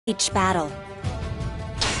each battle.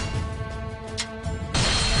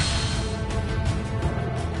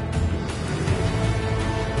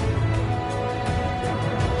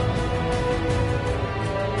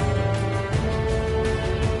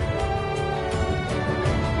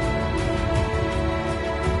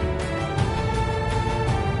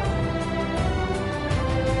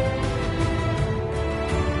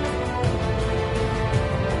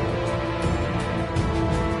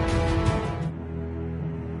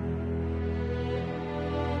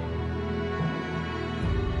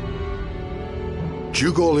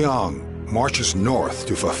 Zhuge Liang marches north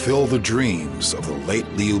to fulfill the dreams of the late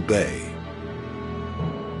Liu Bei.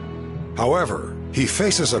 However, he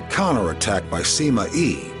faces a counterattack by Sima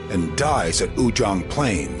Yi and dies at Wuzhang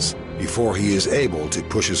Plains before he is able to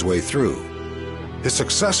push his way through. His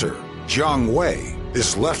successor, Jiang Wei,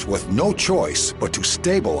 is left with no choice but to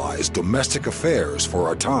stabilize domestic affairs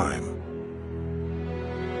for a time.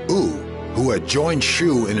 Wu, who had joined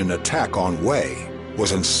Shu in an attack on Wei,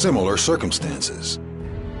 was in similar circumstances.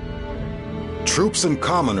 Troops and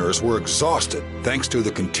commoners were exhausted thanks to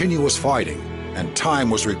the continuous fighting, and time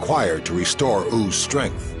was required to restore Wu's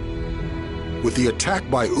strength. With the attack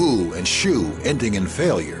by Wu and Shu ending in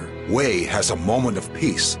failure, Wei has a moment of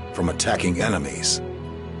peace from attacking enemies.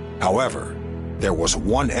 However, there was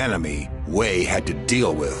one enemy Wei had to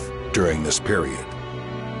deal with during this period.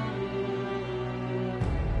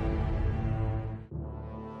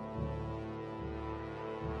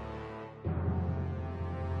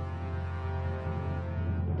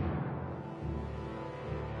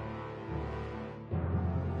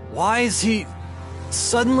 Why is he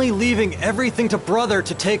suddenly leaving everything to Brother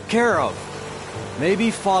to take care of?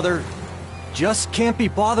 Maybe Father just can't be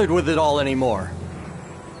bothered with it all anymore.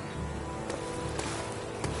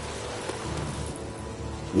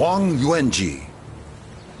 Wang Yuanji.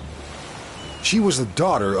 She was the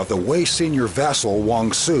daughter of the Wei senior vassal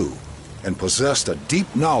Wang Su and possessed a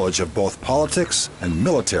deep knowledge of both politics and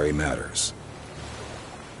military matters.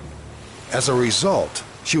 As a result,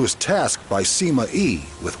 she was tasked by Sima Yi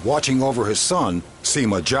with watching over his son,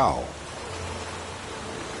 Sima Zhao.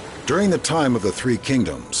 During the time of the Three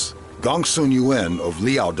Kingdoms, Gongsun Yuan of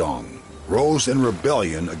Liaodong rose in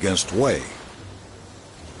rebellion against Wei.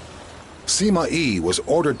 Sima Yi was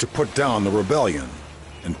ordered to put down the rebellion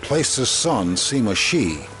and placed his son, Sima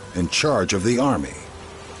Shi, in charge of the army.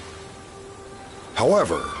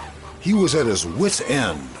 However, he was at his wit's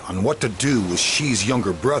end on what to do with Shi's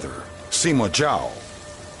younger brother, Sima Zhao.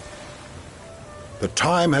 The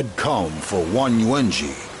time had come for Wang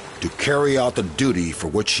Yuanji to carry out the duty for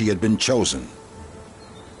which she had been chosen.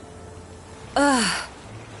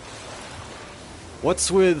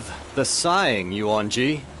 What's with the sighing,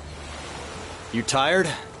 Yuanji? You tired?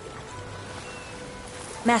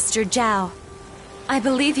 Master Zhao, I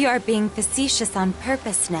believe you are being facetious on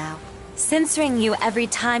purpose now. Censoring you every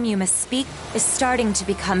time you misspeak is starting to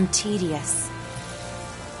become tedious.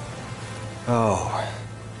 Oh.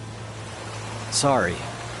 Sorry.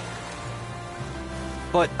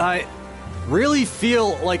 But I really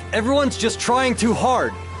feel like everyone's just trying too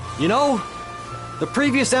hard, you know? The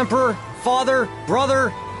previous emperor, father,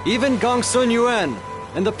 brother, even Gongsun Yuan,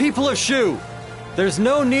 and the people of Shu. There's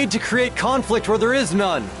no need to create conflict where there is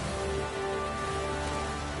none.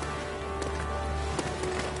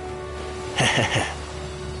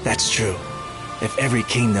 That's true. If every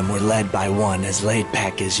kingdom were led by one as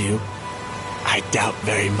laid-back as you, I doubt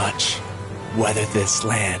very much whether this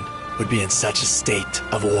land would be in such a state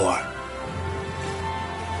of war.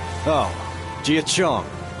 Oh, Jia Chong,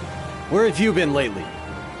 where have you been lately?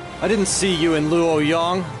 I didn't see you in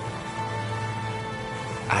Luoyang.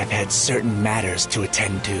 I've had certain matters to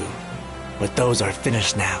attend to, but those are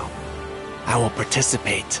finished now. I will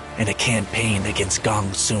participate in a campaign against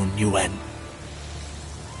Gongsun Yuan.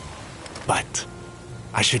 But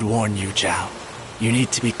I should warn you, Zhao, you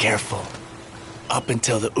need to be careful. Up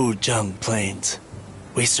until the Wuzhang Plains,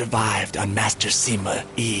 we survived on Master Sima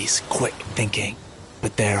Yi's quick thinking,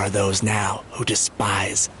 but there are those now who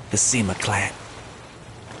despise the Sima clan.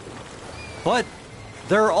 But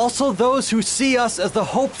there are also those who see us as the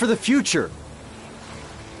hope for the future.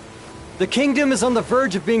 The kingdom is on the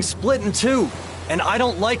verge of being split in two, and I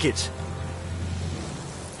don't like it.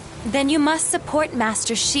 Then you must support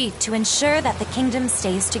Master Shi to ensure that the kingdom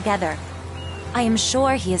stays together. I am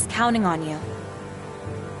sure he is counting on you.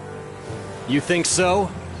 You think so?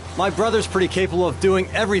 My brother's pretty capable of doing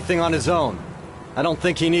everything on his own. I don't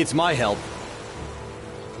think he needs my help.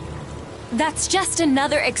 That's just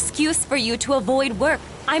another excuse for you to avoid work.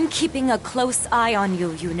 I'm keeping a close eye on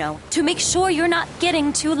you, you know, to make sure you're not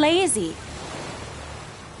getting too lazy.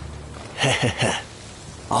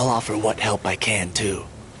 I'll offer what help I can, too.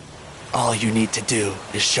 All you need to do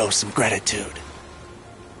is show some gratitude.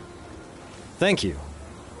 Thank you.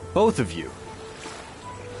 Both of you.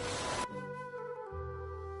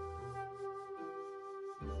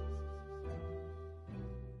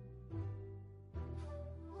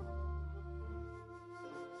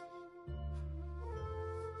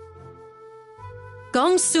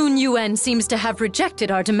 Gongsun Yuan seems to have rejected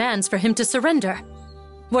our demands for him to surrender.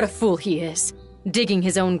 What a fool he is, digging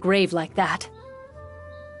his own grave like that.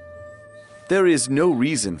 There is no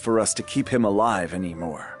reason for us to keep him alive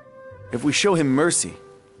anymore. If we show him mercy,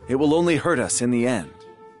 it will only hurt us in the end.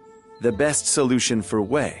 The best solution for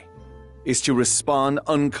Wei is to respond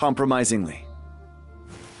uncompromisingly.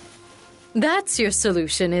 That's your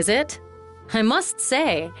solution, is it? I must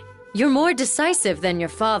say, you're more decisive than your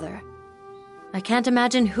father. I can't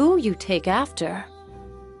imagine who you take after.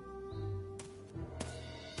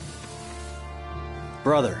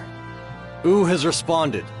 Brother, Wu has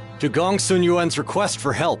responded to Gongsun Yuan's request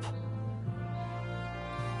for help.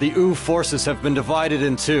 The Wu forces have been divided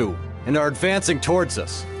in two and are advancing towards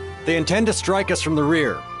us. They intend to strike us from the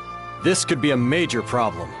rear. This could be a major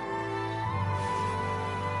problem.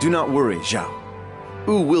 Do not worry, Zhao.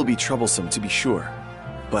 Wu will be troublesome, to be sure.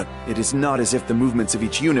 But it is not as if the movements of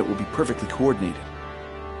each unit will be perfectly coordinated.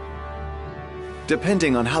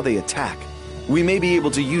 Depending on how they attack, we may be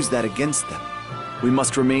able to use that against them. We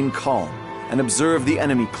must remain calm and observe the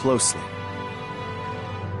enemy closely.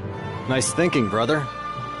 Nice thinking, brother.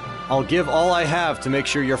 I'll give all I have to make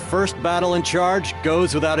sure your first battle in charge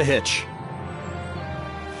goes without a hitch.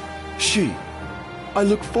 Shi, I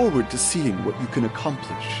look forward to seeing what you can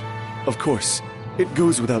accomplish. Of course, it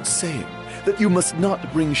goes without saying that you must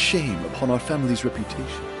not bring shame upon our family's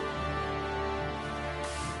reputation.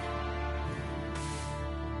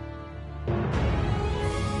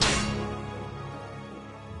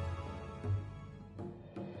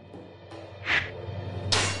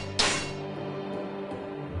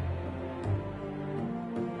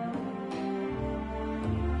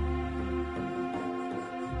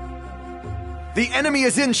 The enemy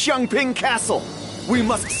is in Xiangping Castle! We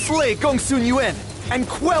must slay Gongsun Yuan and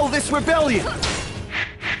quell this rebellion!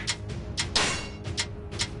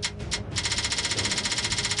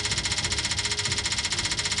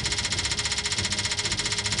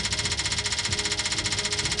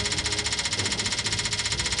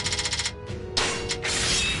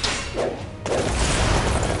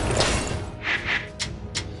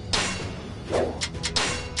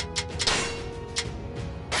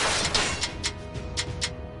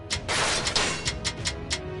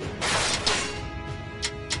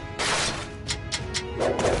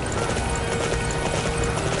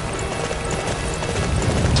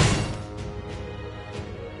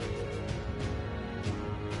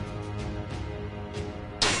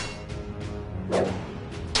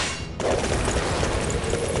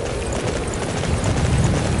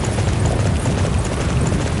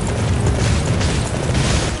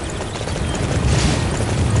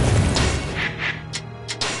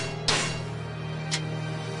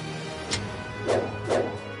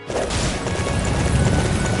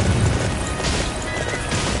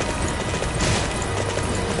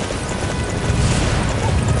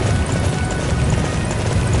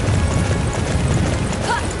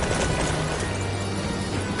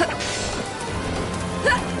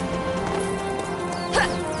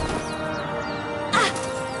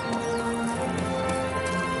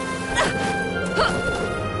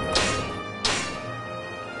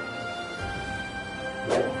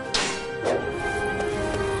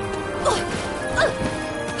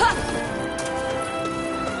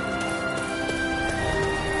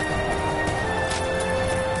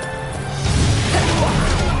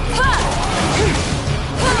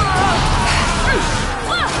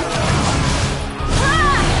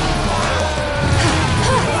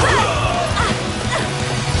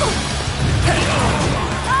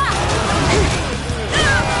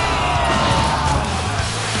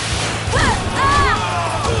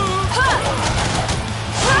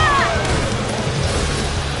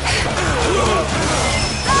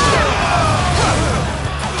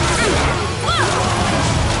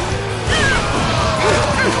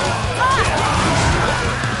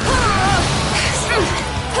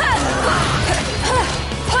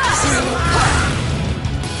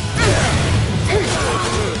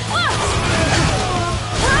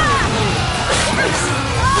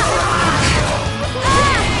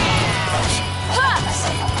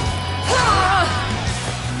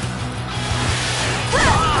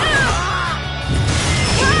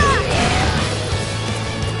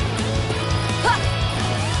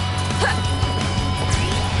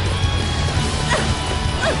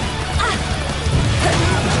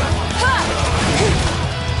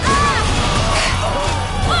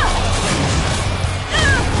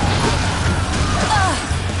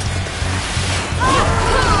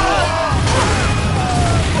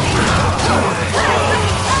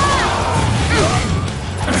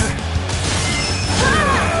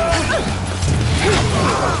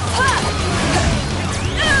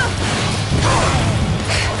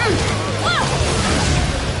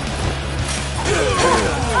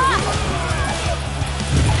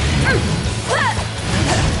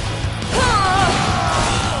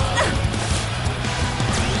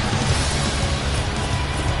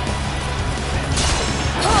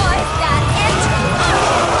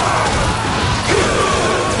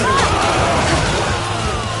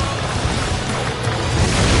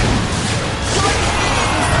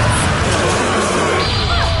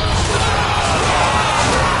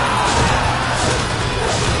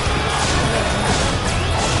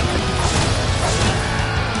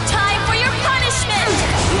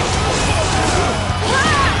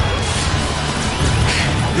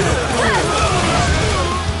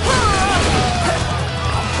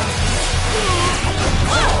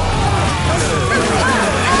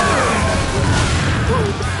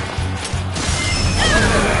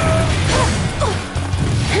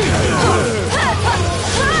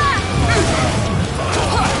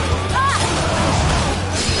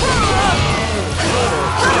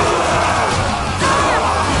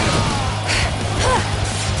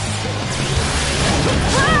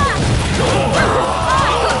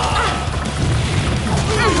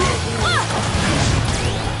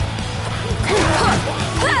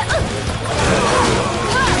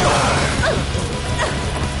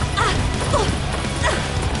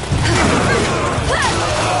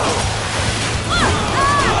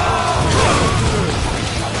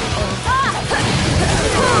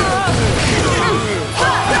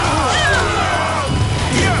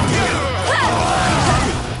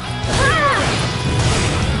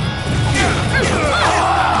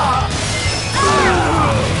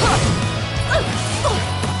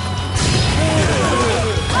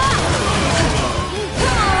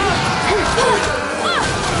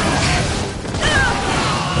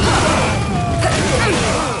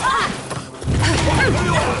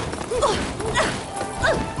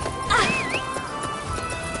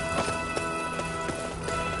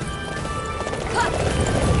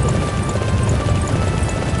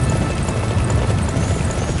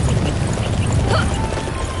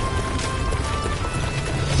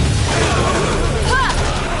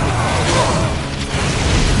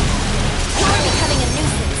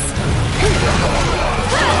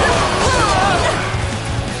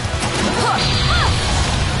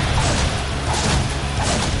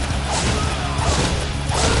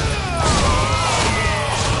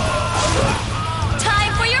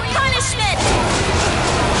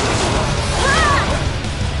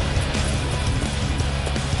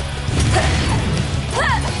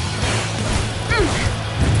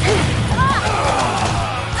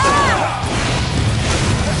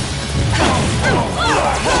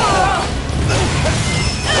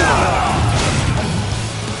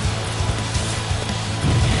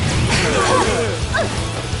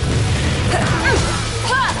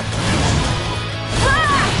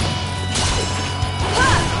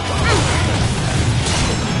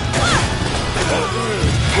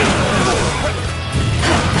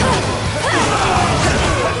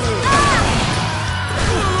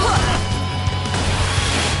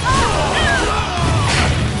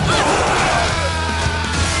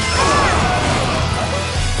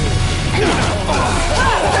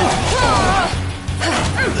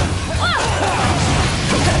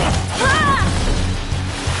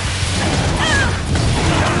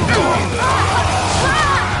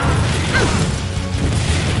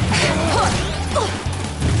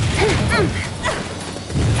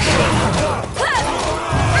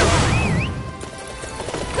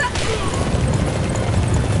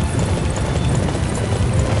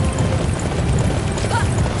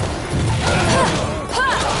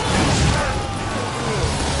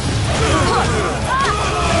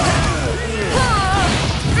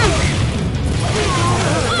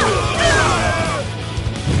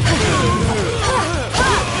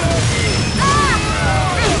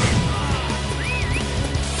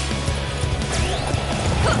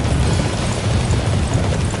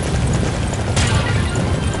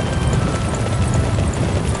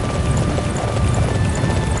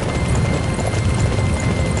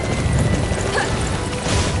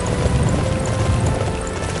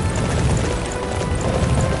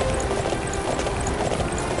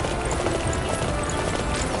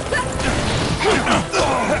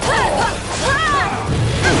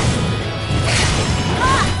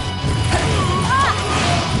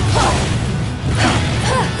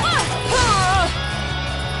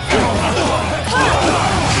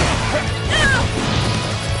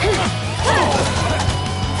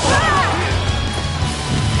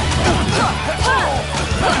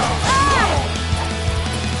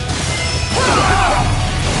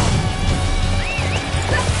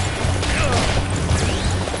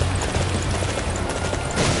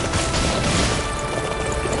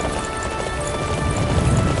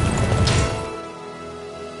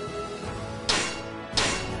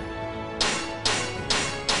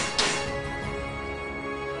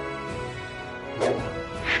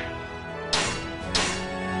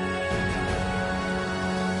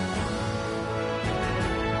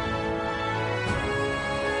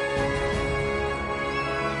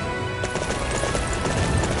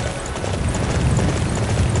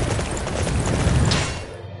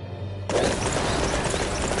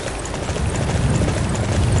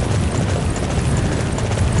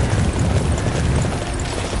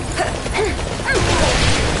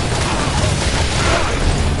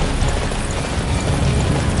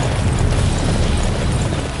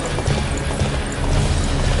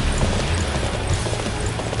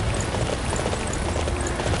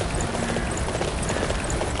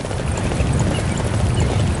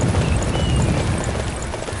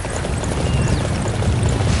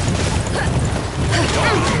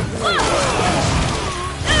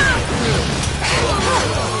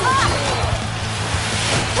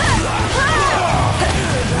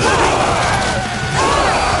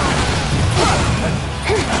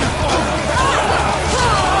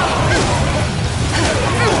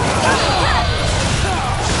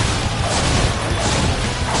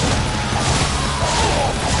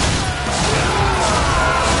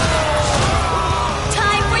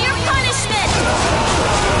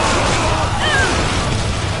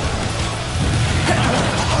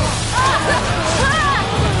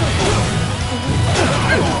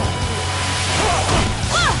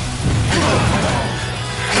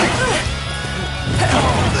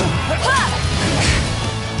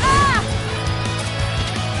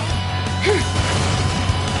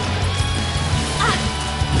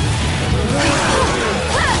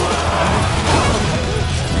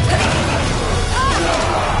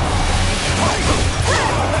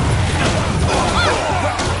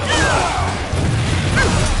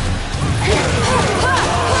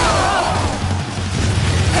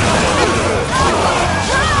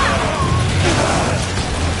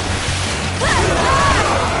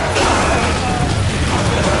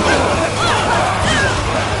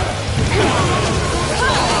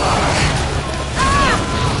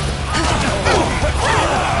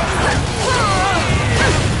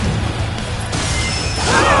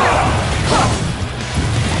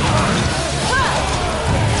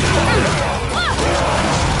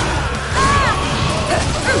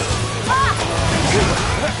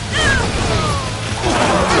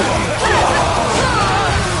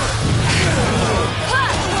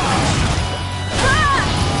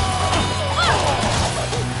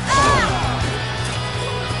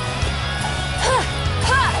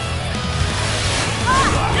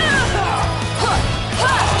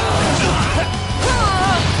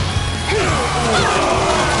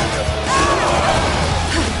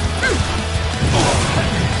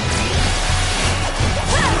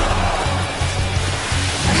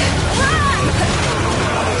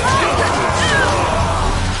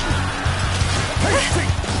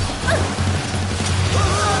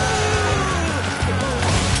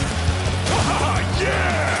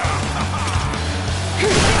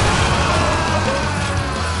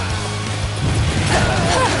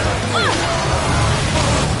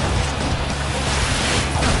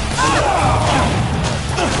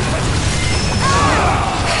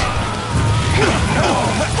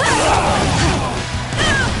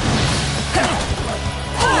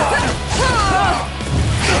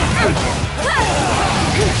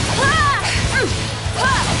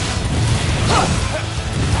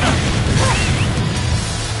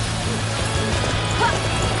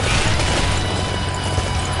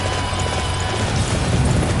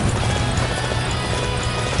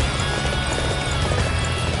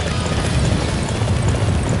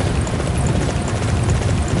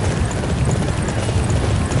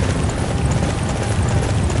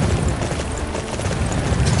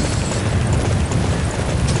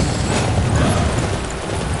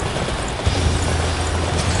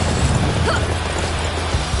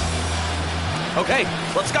 Okay,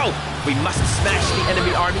 let's go! We must smash the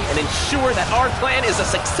enemy army and ensure that our plan is a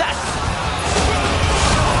success!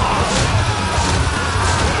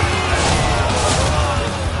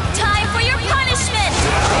 Time for your punishment!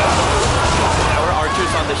 Our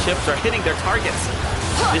archers on the ships are hitting their targets.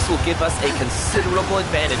 This will give us a considerable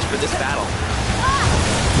advantage for this battle.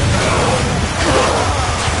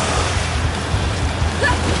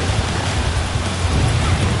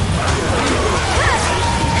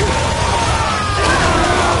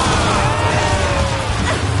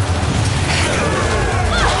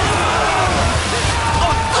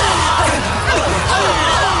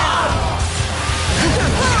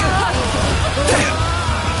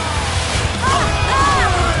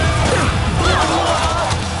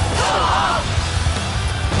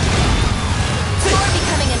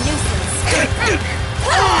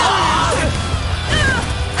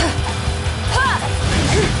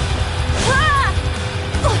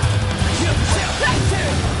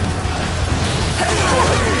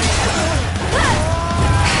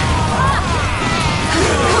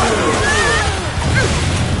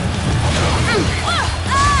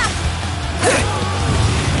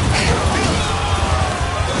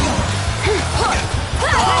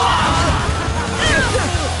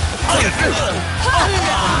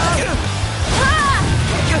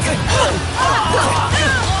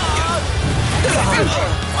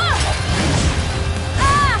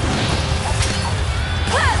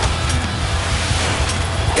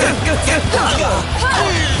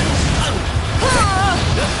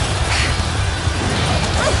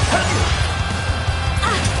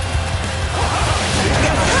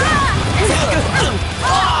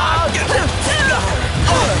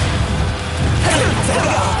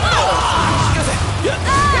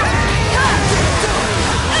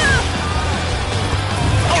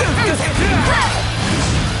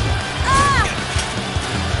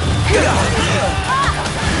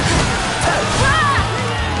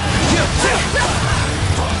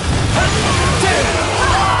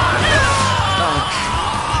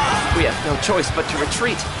 We have no choice but to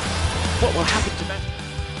retreat. What will happen to them?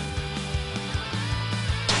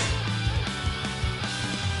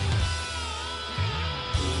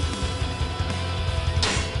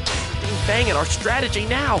 Bang at our strategy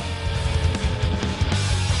now.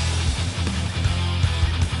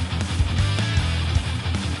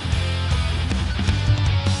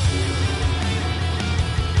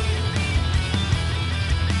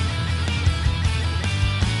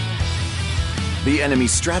 The enemy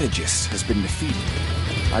strategist has been defeated.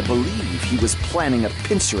 I believe he was planning a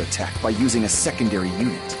pincer attack by using a secondary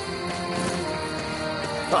unit.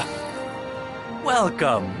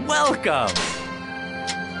 Welcome, welcome!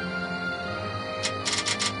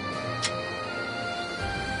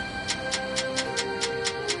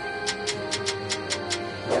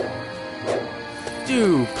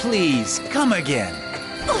 Do please come again.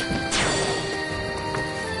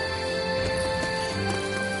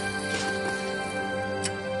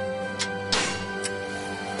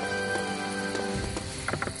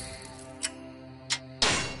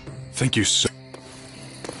 Thank you so.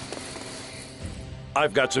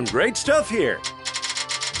 I've got some great stuff here.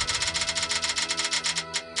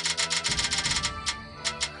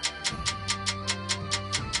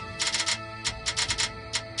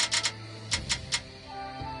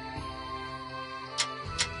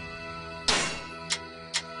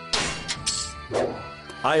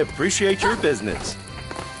 I appreciate your business.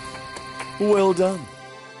 Well done.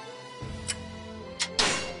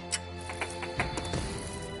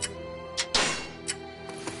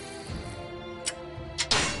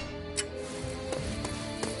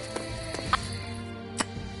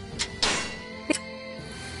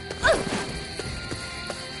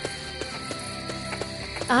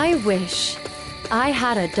 I wish I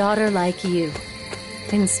had a daughter like you,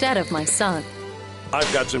 instead of my son.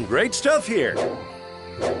 I've got some great stuff here.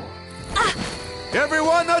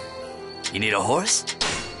 Everyone, You need a horse?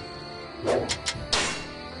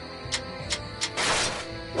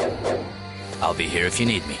 I'll be here if you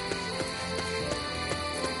need me.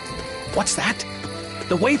 What's that?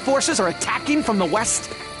 The Wei forces are attacking from the west?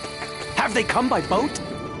 Have they come by boat?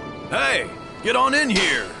 Hey, get on in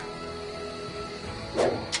here.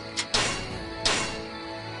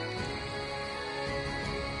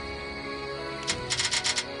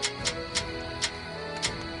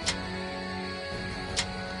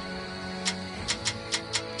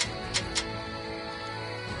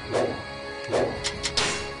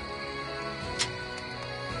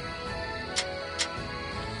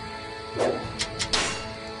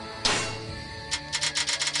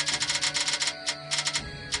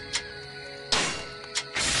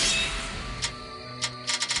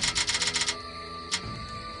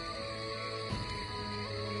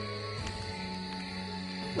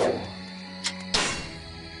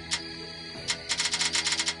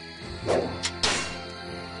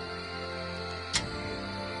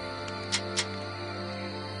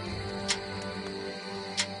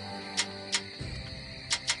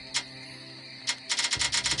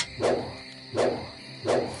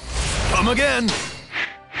 again.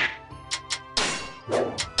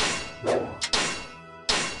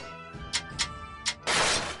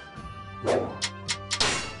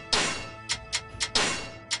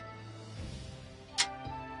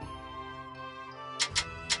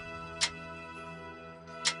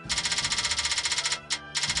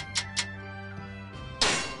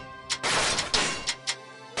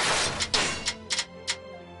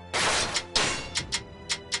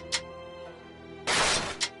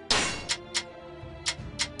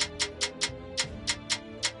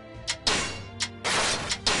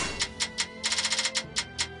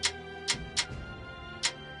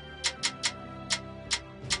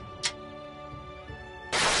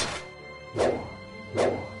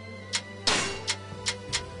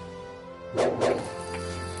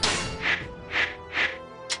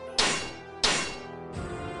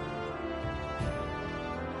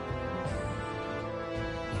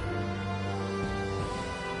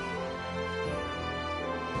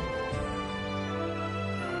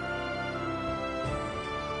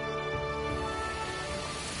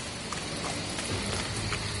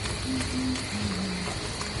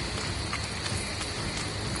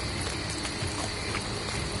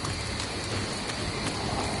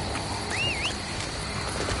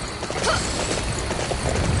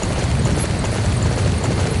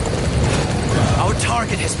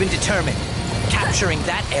 Target has been determined. Capturing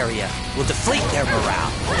that area will deflate their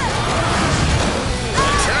morale.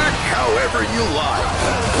 Attack however you like.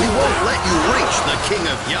 We won't let you reach the King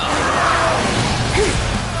of Yang.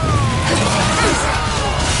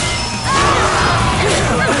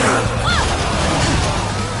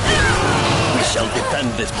 We shall defend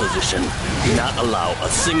this position. Do not allow a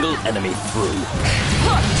single enemy through.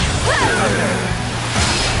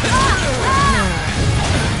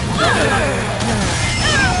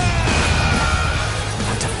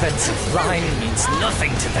 Defensive line means nothing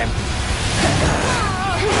to them.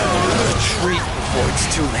 Retreat before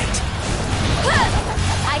it's too late.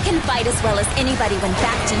 I can fight as well as anybody when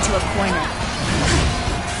backed into a corner.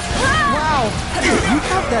 Wow! You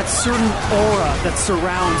have that certain aura that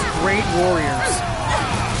surrounds great warriors.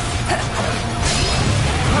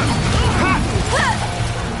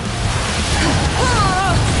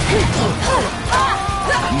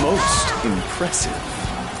 Most impressive.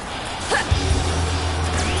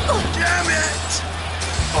 Damn it!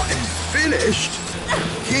 I'm finished!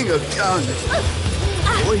 King of Yang,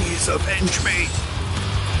 please avenge me!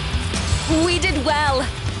 We did well,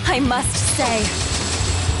 I must say.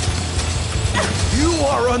 You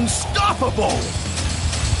are unstoppable!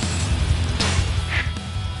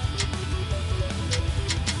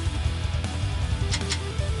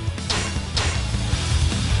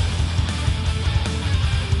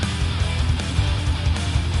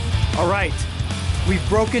 All right. We've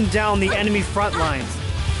broken down the enemy front lines.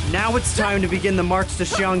 Now it's time to begin the march to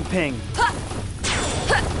Xiangping.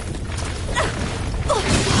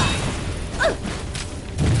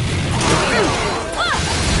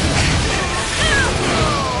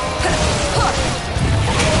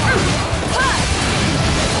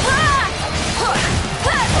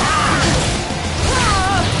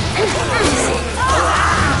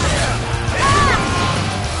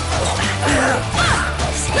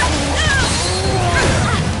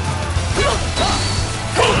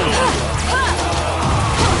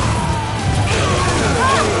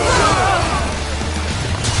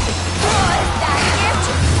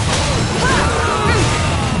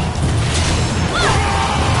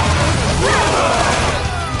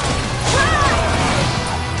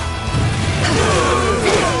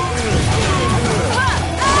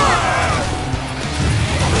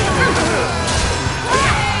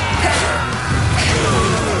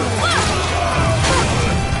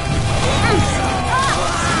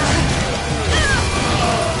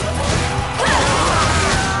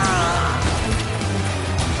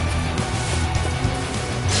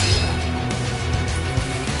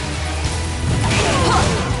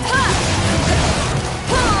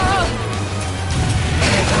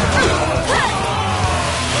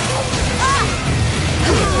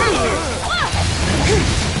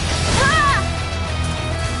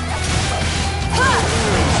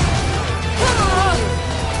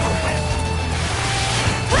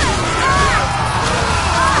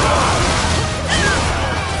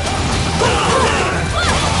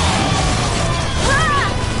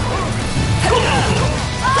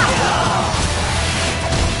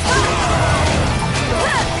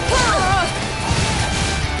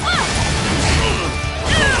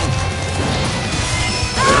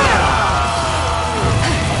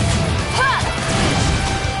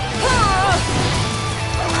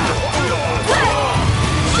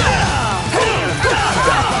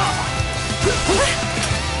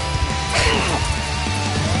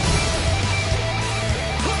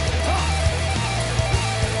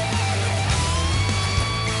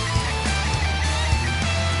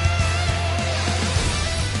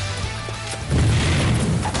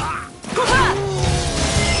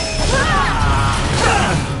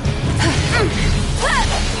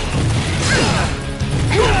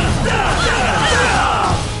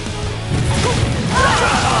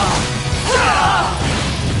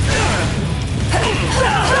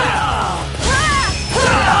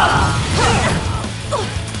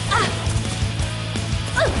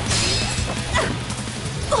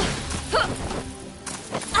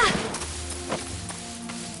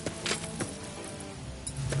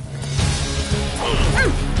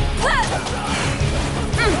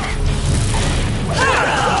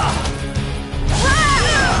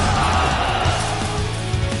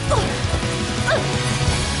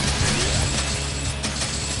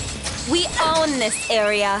 this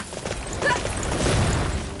area.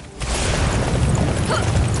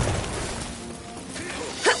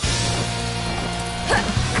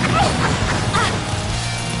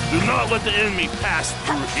 Do not let the enemy pass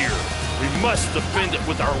through here. We must defend it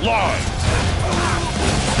with our lives.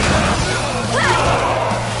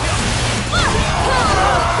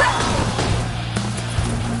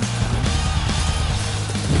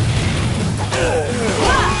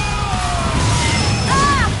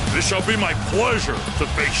 It shall be my pleasure to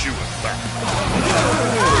face you in battle.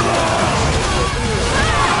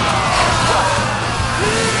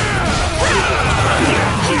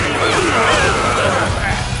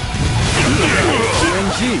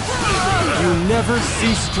 Yuanji, you never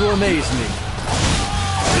cease to amaze me.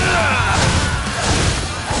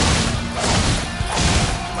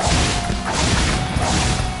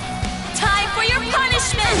 Time for your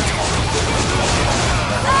punishment!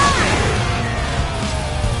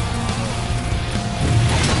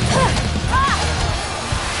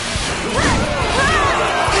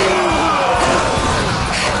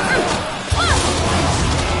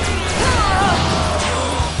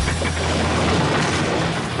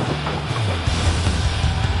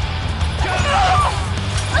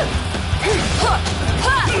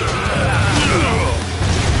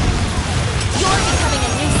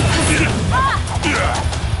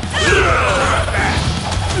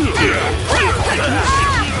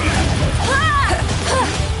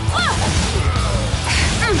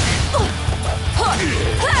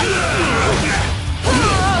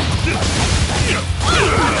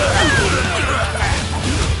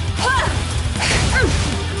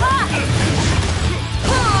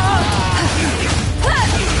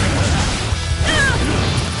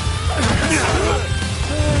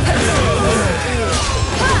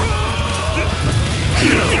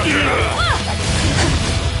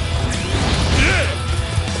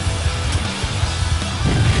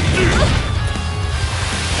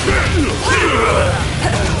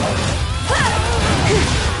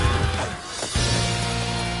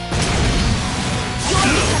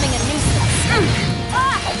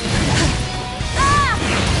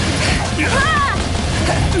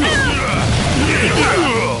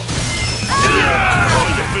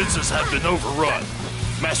 Have been overrun.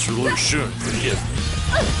 Master Lu Xun, forgive me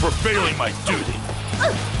for failing my duty.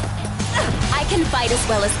 I can fight as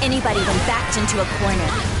well as anybody when backed into a corner.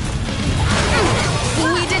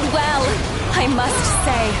 We did well, I must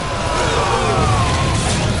say.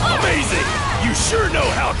 Amazing! You sure know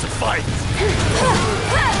how to fight.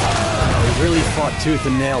 We really fought tooth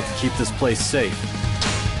and nail to keep this place safe.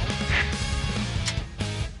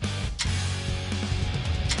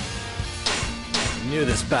 I knew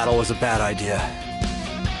this battle was a bad idea.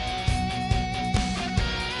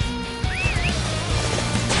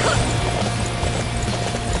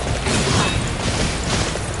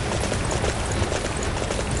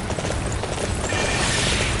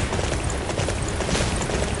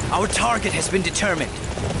 Our target has been determined.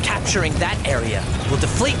 Capturing that area will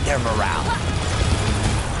deflate their morale.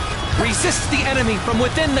 Resist the enemy from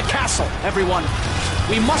within the castle, everyone.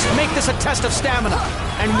 We must make this a test of stamina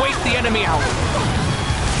and wait the enemy out.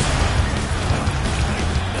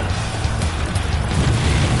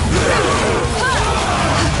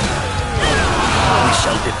 We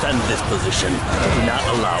shall defend this position. Do not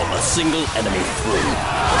allow a single enemy through.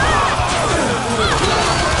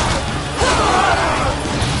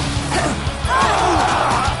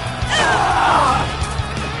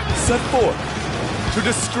 Set forth to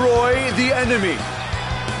destroy the enemy.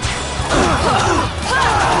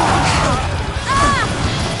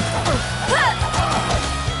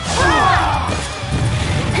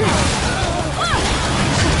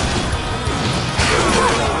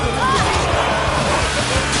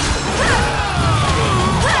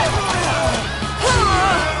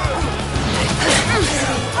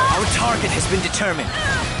 Our target has been determined.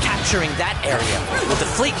 Capturing that area will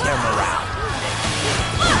deflate their morale.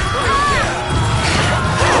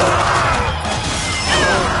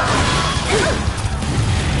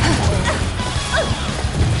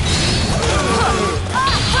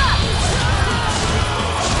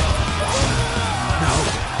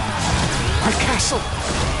 Our castle!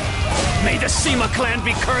 May the Sima clan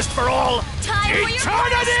be cursed for all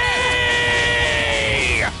eternity!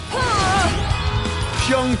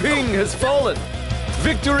 Xiangping has fallen.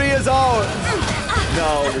 Victory is ours.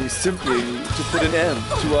 Now we simply need to put an end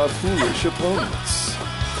to our foolish opponents.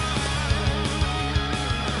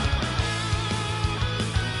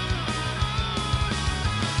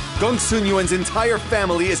 Gongsun Yuan's entire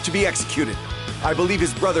family is to be executed. I believe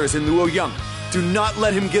his brother is in Luoyang. Do not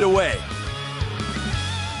let him get away.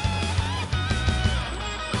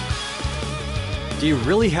 Do you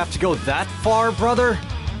really have to go that far, brother?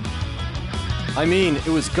 I mean, it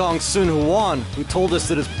was Gongsun Huan who told us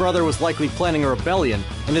that his brother was likely planning a rebellion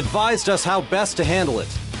and advised us how best to handle it.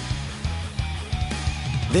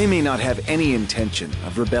 They may not have any intention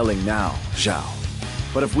of rebelling now, Zhao.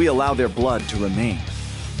 But if we allow their blood to remain,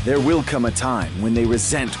 there will come a time when they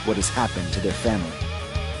resent what has happened to their family.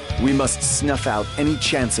 We must snuff out any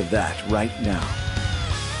chance of that right now.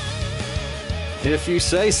 If you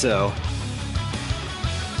say so.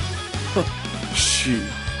 She,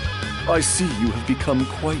 I see you have become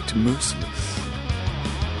quite merciless.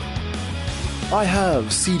 I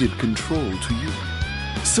have ceded control to you,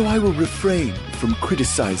 so I will refrain from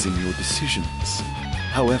criticizing your decisions.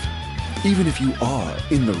 However, even if you are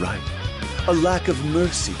in the right, a lack of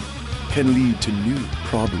mercy can lead to new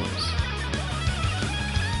problems.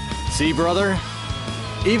 See, brother?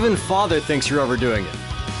 Even Father thinks you're overdoing it.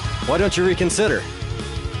 Why don't you reconsider?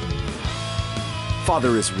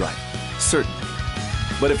 Father is right, certainly.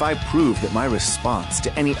 But if I prove that my response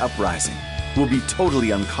to any uprising will be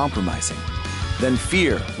totally uncompromising, then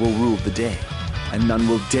fear will rule the day, and none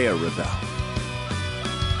will dare rebel.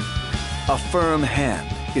 A firm hand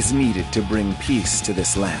is needed to bring peace to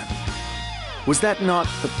this land. Was that not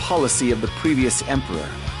the policy of the previous emperor,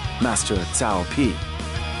 Master Cao Pi?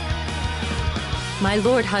 My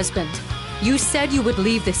lord husband, you said you would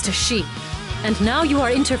leave this to Shi, and now you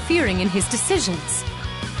are interfering in his decisions.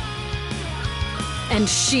 And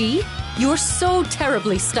Shi? You're so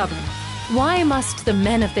terribly stubborn. Why must the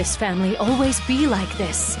men of this family always be like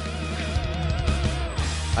this?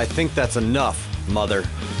 I think that's enough, Mother.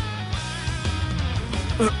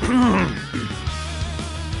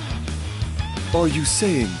 Are you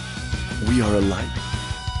saying we are alike?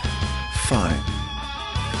 Fine.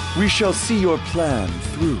 We shall see your plan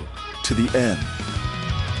through to the end.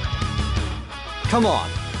 Come on,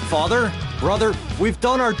 Father, brother, we've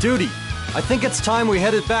done our duty. I think it's time we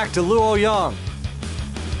headed back to Luoyang.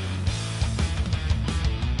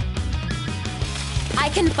 I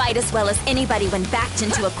can fight as well as anybody when backed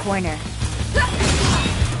into a corner.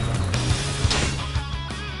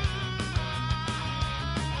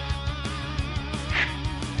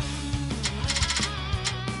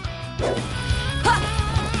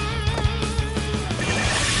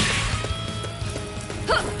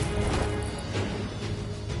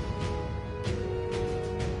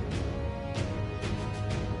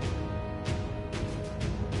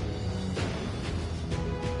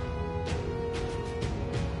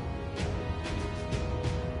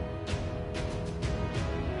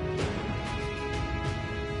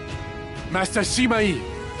 Master Sima Yi,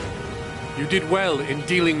 you did well in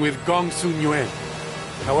dealing with Gongsun Yuan.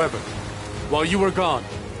 However, while you were gone,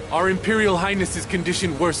 our Imperial Highness's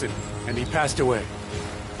condition worsened, and he passed away.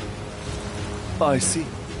 I see.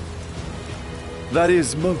 That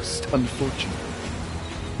is most unfortunate.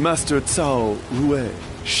 Master Cao Rue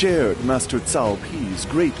shared Master Cao Pi's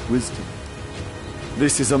great wisdom.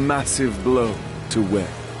 This is a massive blow to Wei.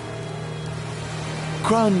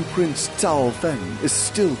 Crown Prince Cao Feng is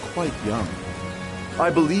still quite young. I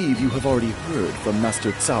believe you have already heard from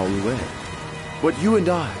Master Cao Rue. But you and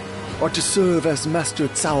I are to serve as Master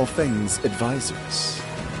Cao Feng's advisors.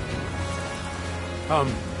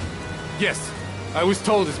 Yes, I was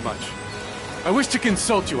told as much. I wish to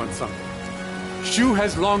consult you on something. Shu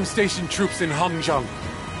has long stationed troops in Hangzhou,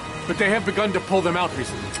 but they have begun to pull them out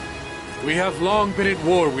recently. We have long been at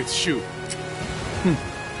war with Shu.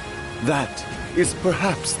 That is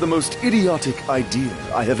perhaps the most idiotic idea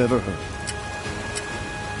I have ever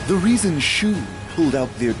heard. The reason Shu pulled out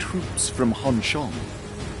their troops from Hanshong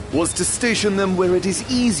was to station them where it is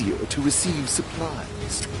easier to receive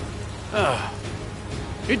supplies.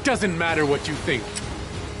 It doesn't matter what you think.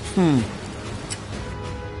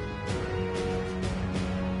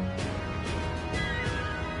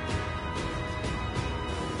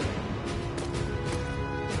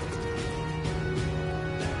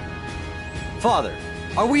 Father,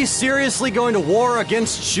 are we seriously going to war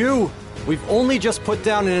against Shu? We've only just put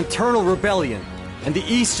down an internal rebellion, and the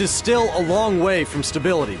East is still a long way from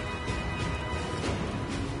stability.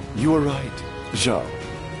 You are right, Zhao.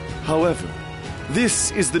 However,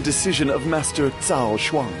 this is the decision of Master Cao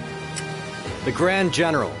Shuang. The Grand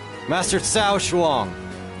General, Master Cao Shuang.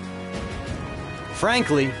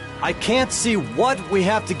 Frankly, I can't see what we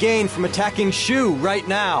have to gain from attacking Shu right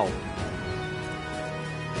now.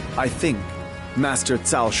 I think Master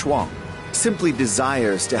Cao Shuang simply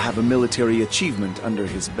desires to have a military achievement under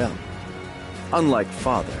his belt. Unlike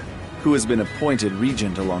Father, who has been appointed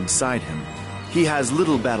regent alongside him, he has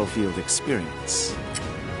little battlefield experience.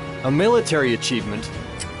 A military achievement?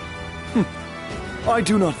 I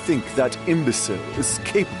do not think that imbecile is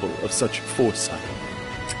capable of such foresight.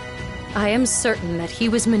 I am certain that he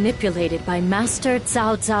was manipulated by Master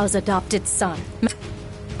Cao Cao's adopted son.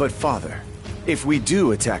 But father, if we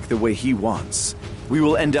do attack the way he wants, we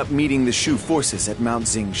will end up meeting the Shu forces at Mount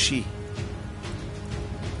Xingxi.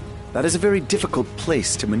 That is a very difficult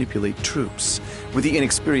place to manipulate troops. With the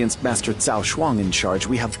inexperienced Master Cao Shuang in charge,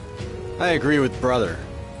 we have... I agree with brother.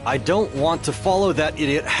 I don't want to follow that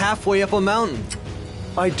idiot halfway up a mountain.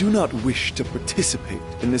 I do not wish to participate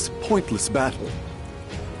in this pointless battle.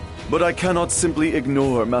 But I cannot simply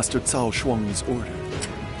ignore Master Cao Shuang's order.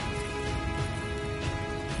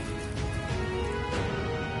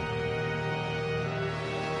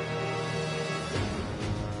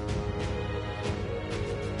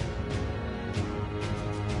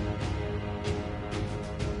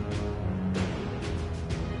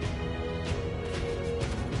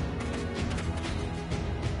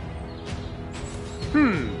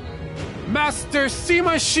 Master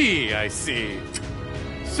Sima Shi, I see.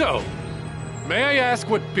 So, may I ask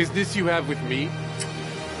what business you have with me?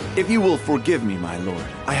 If you will forgive me, my lord,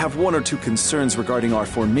 I have one or two concerns regarding our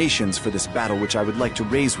formations for this battle which I would like to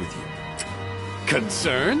raise with you.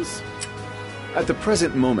 Concerns? At the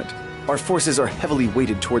present moment, our forces are heavily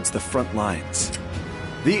weighted towards the front lines.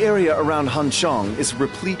 The area around Hanshong is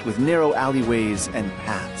replete with narrow alleyways and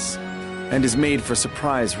paths, and is made for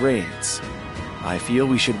surprise raids. I feel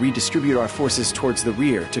we should redistribute our forces towards the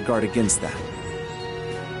rear to guard against that.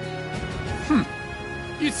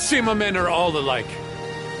 You Sima men are all alike.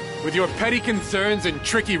 With your petty concerns and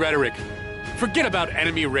tricky rhetoric, forget about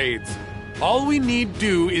enemy raids. All we need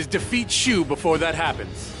do is defeat Shu before that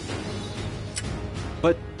happens.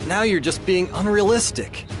 But now you're just being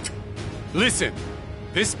unrealistic. Listen,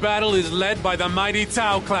 this battle is led by the mighty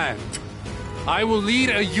Cao clan. I will lead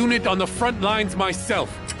a unit on the front lines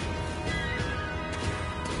myself.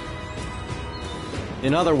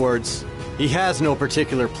 In other words, he has no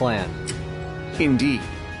particular plan. Indeed.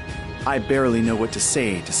 I barely know what to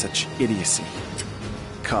say to such idiocy.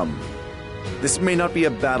 Come. This may not be a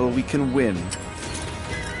battle we can win.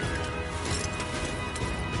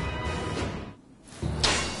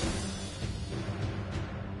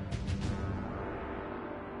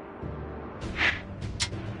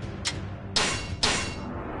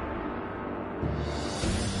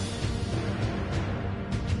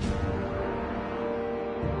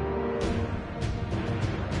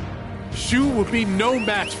 Shu will be no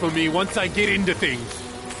match for me once I get into things.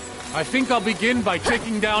 I think I'll begin by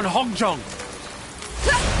taking down Hongzhong.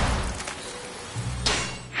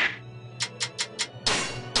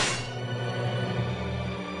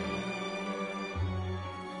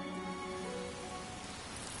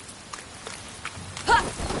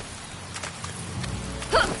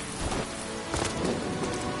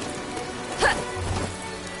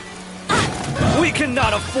 We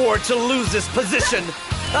cannot afford to lose this position.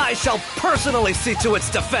 I shall personally see to its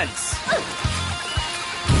defense.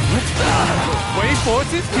 Wei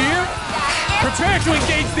forces here? Prepare to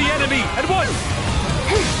engage the enemy at once!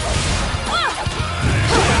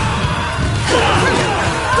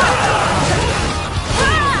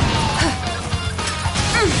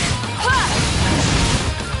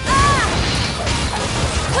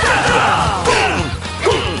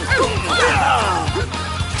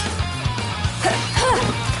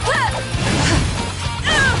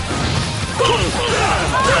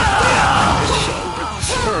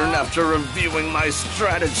 After reviewing my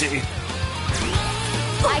strategy.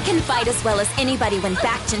 I can fight as well as anybody when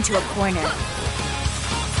backed into a corner.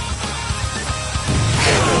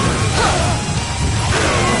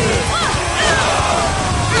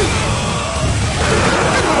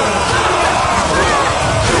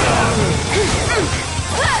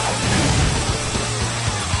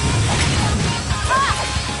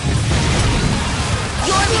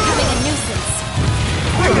 You're becoming a nuisance.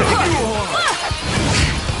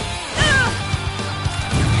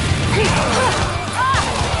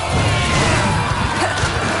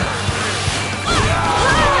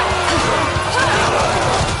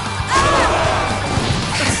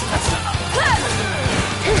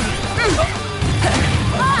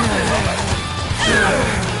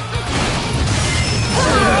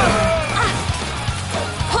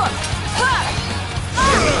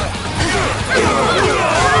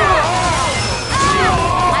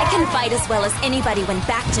 As well as anybody when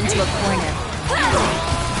backed into a corner.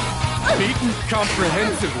 Beaten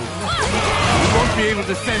comprehensively. We won't be able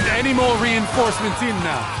to send any more reinforcements in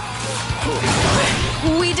now.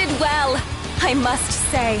 We did well, I must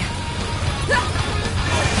say.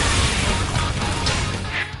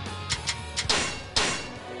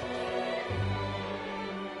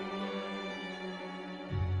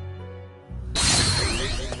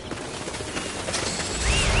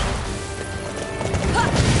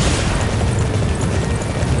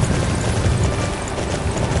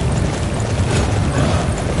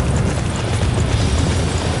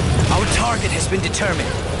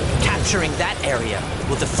 determined. Capturing that area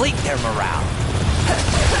will deflate their morale.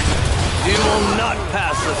 You will not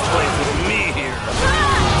pass this place with me here.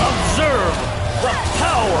 Observe the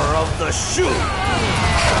power of the Shu.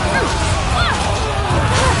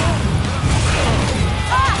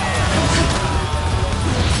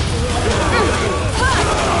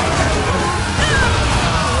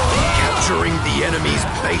 Capturing the enemy's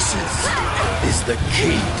bases is the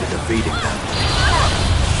key to defeating them.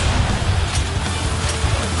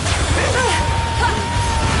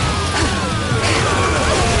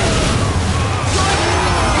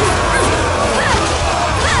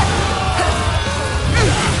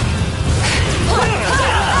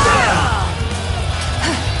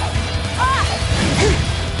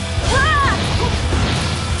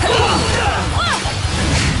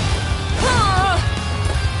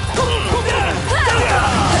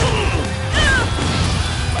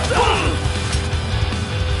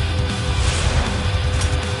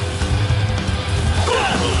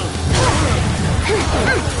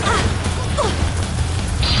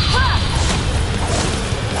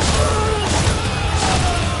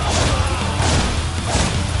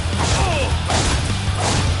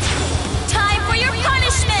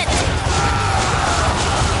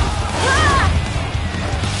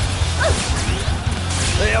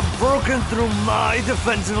 Broken through my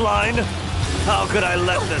defensive line? How could I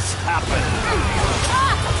let this happen?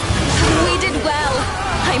 We did well,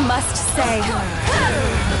 I must say.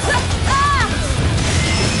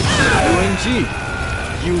 Yuanji,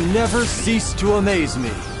 you never cease to amaze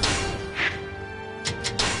me.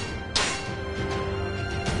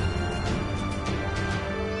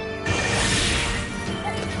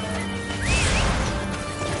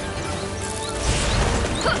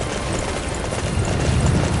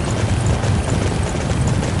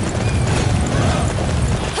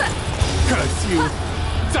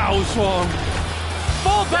 Wang!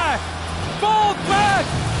 Fall back! Fall back!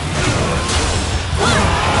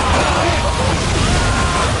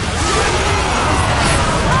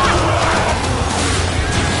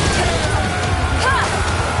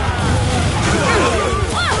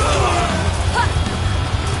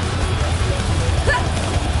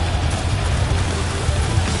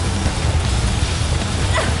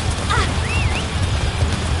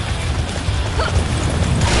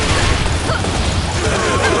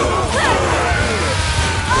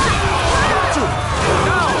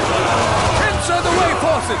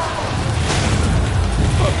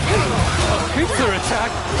 Pincer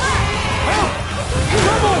attack! Help!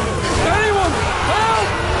 Someone! Anyone! Help!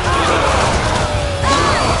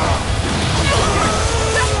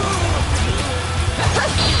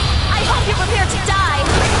 I hope you're prepared to die!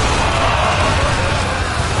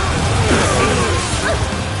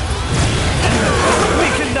 We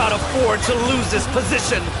cannot afford to lose this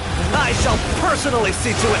position! I shall personally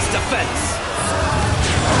see to its defense!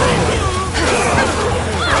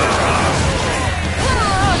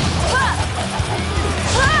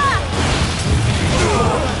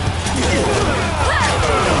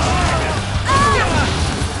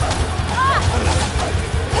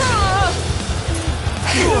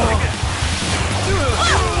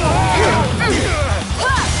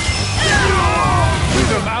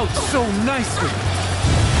 Them out so nicely,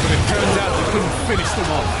 but it turns out you couldn't finish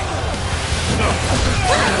them all.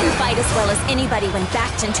 You fight as well as anybody when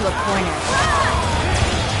backed into a corner.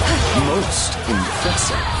 Most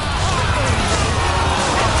impressive.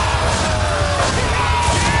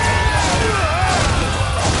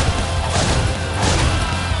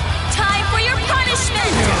 Time for your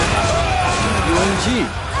punishment! Yuanji,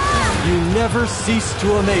 you never cease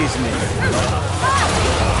to amaze me.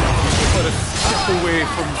 But a step away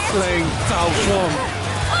from slaying Cao Shuang.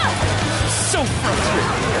 So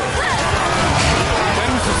frustrating. That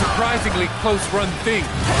was a surprisingly close-run thing.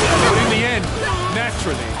 But in the end,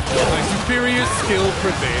 naturally, my superior skill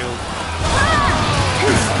prevailed.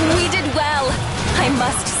 We did well, I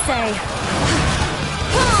must say.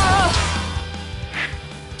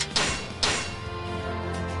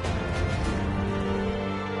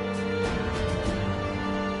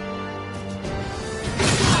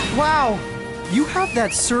 Wow! You have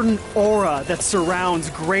that certain aura that surrounds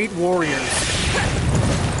great warriors.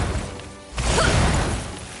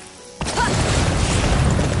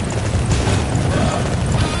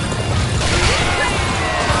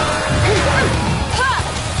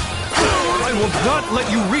 I will not let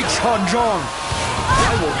you reach Hanzhong!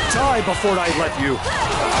 I will die before I let you!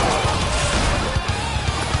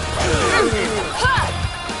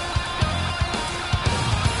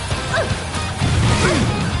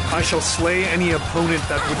 I shall slay any opponent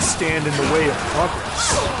that would stand in the way of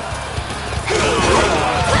progress.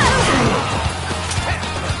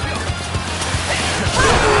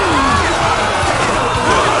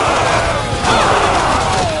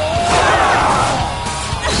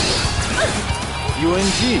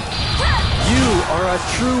 Yuanji, you are a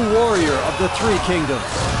true warrior of the Three Kingdoms.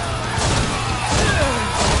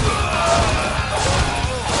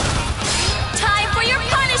 Time for your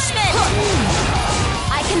punishment!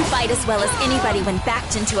 I can fight as well as anybody when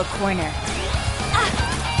backed into a corner.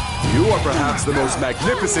 You are perhaps the most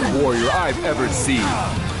magnificent warrior I've ever seen.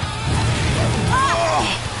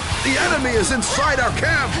 The enemy is inside our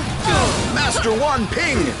camp! Master Wan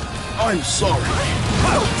Ping! I'm sorry.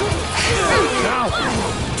 Now,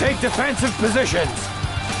 take defensive positions.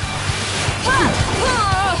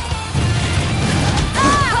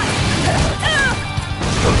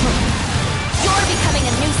 You're becoming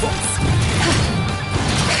a nuisance.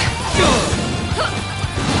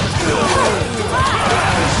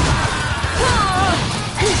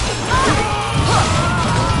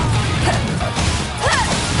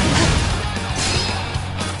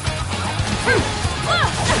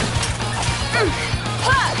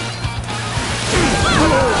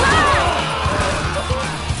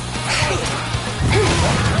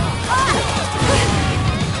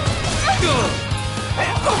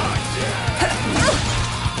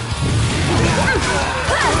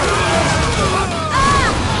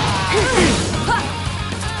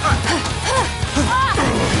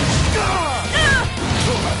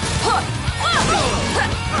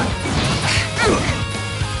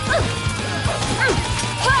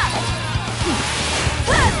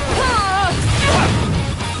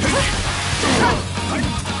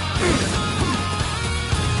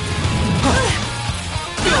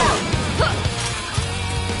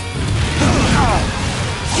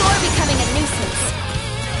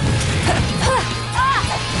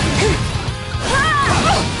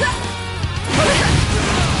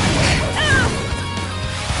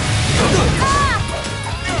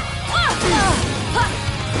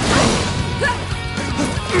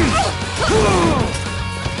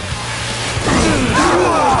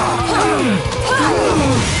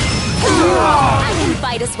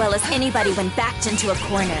 As well as anybody when backed into a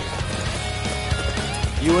corner.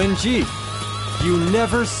 Yuanji, you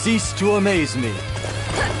never cease to amaze me.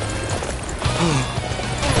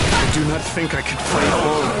 I do not think I could fight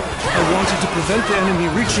alone. I wanted to prevent the enemy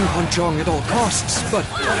reaching Hanzhong at all costs, but...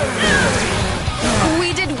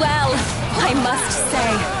 We did well, I must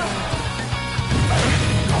say.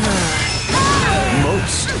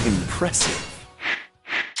 Most impressive.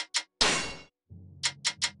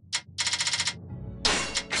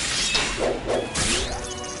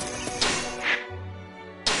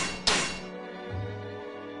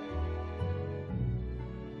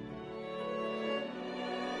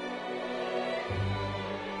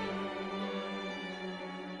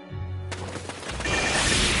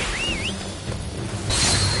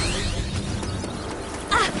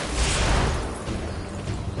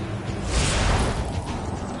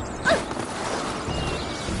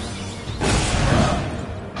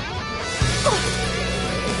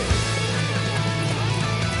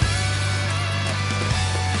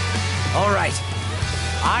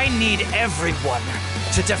 I need everyone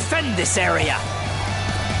to defend this area.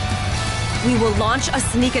 We will launch a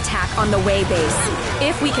sneak attack on the Wei base.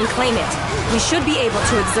 If we can claim it, we should be able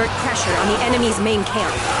to exert pressure on the enemy's main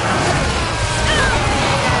camp.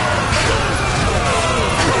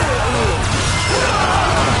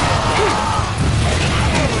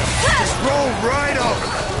 Just roll right over.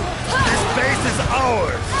 This base is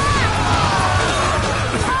ours.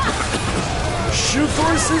 Shu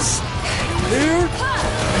forces? Here?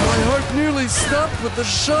 My heart nearly stopped with the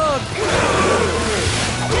shock.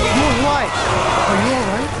 You're what? Are you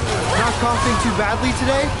alright? Not coughing too badly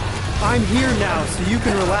today? I'm here now, so you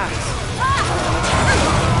can relax.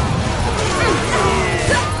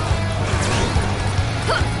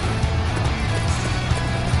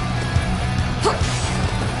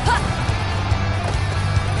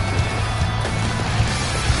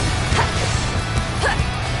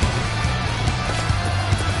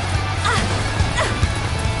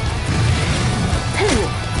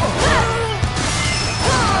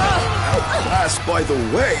 By the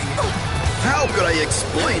way, how could I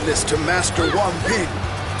explain this to Master Wang Ping?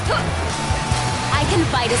 I can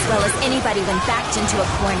fight as well as anybody when backed into a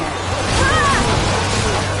corner.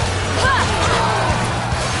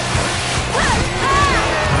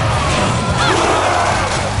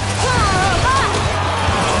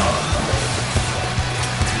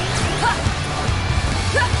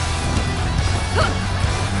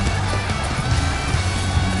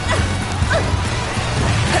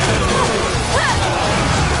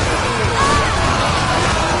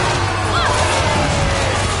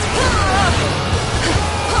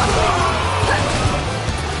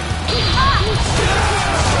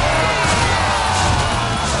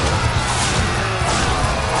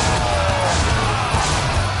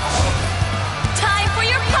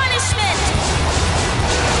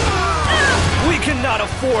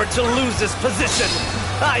 to lose this position.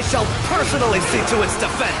 I shall personally see to its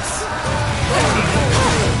defense.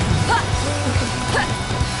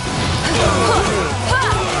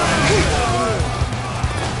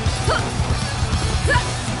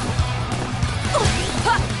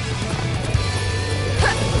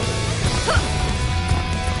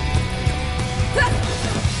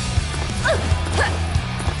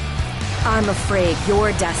 I'm afraid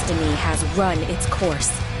your destiny has run its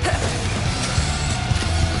course.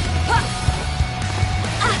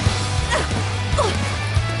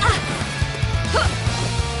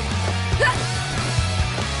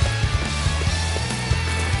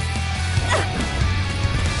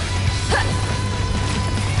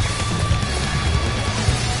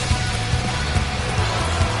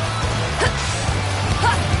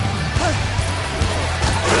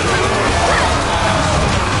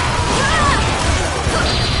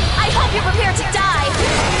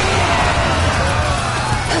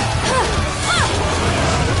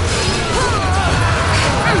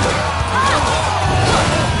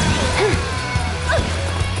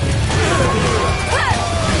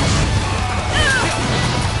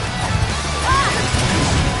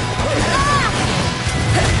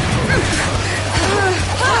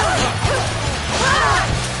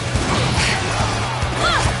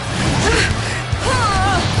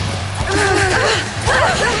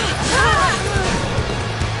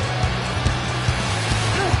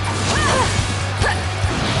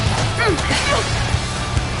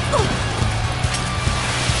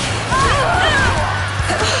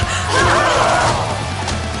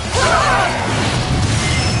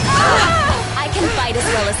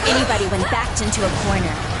 Anybody when backed into a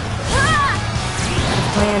corner. The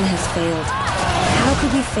plan has failed. How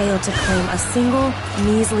could we fail to claim a single,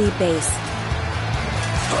 measly base?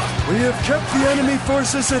 We have kept the enemy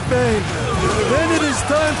forces at bay. Then it is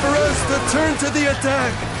time for us to turn to the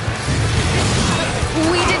attack.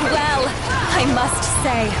 We did well, I must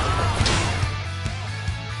say.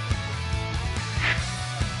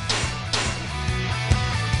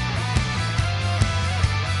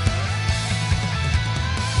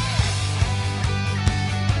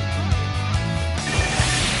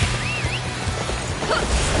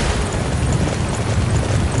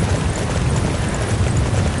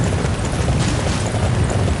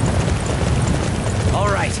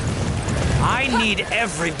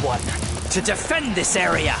 Everyone to defend this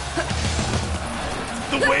area.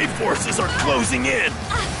 The wave forces are closing in.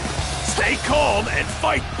 Stay calm and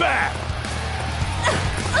fight back.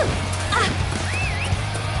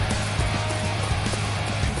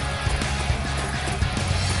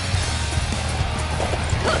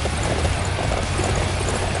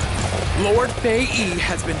 Lord Fei Yi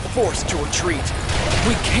has been forced to retreat.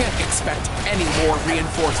 We can't expect any more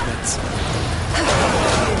reinforcements.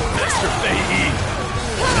 Master Fei Yi,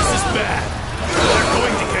 this is bad. They're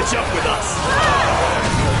going to catch up with us.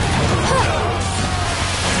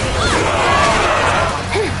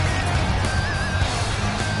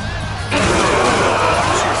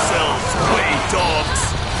 Watch yourselves, Wei dogs.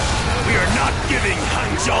 We are not giving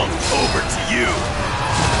Hanzhong over to you.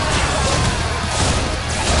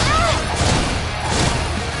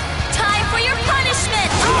 Time for your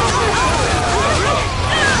punishment!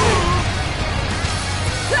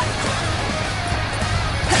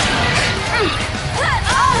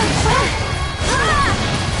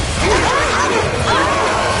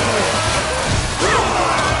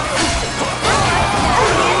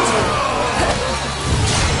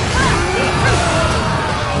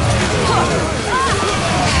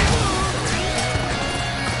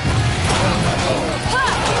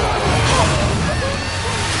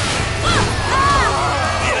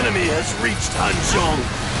 Reached Hanzhong,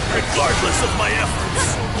 regardless of my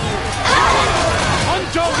efforts.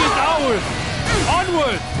 Hanzhong is ours!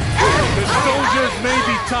 Onward! The soldiers may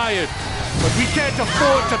be tired, but we can't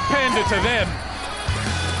afford to pander to them.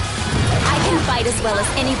 I can fight as well as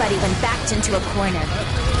anybody when backed into a corner.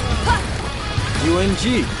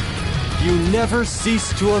 Yuanji, you never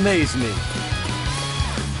cease to amaze me.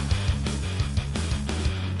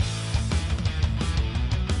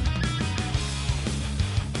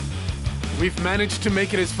 We've managed to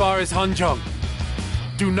make it as far as Hanzhong.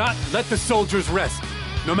 Do not let the soldiers rest,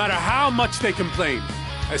 no matter how much they complain.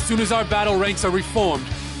 As soon as our battle ranks are reformed,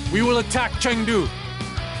 we will attack Chengdu.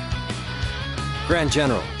 Grand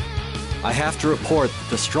General, I have to report that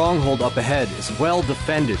the stronghold up ahead is well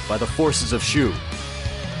defended by the forces of Shu.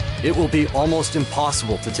 It will be almost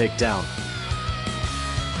impossible to take down.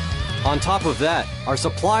 On top of that, our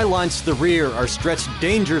supply lines to the rear are stretched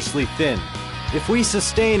dangerously thin. If we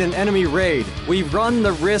sustain an enemy raid, we run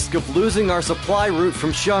the risk of losing our supply route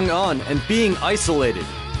from Chang'an and being isolated.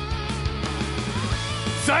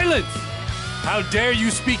 Silence! How dare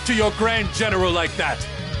you speak to your Grand General like that?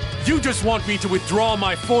 You just want me to withdraw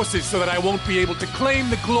my forces so that I won't be able to claim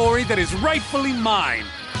the glory that is rightfully mine.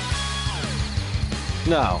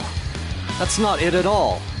 No, that's not it at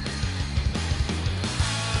all.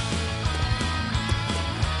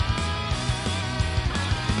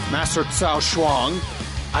 Master Cao Shuang,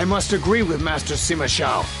 I must agree with Master Sima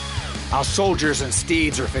Xiao. Our soldiers and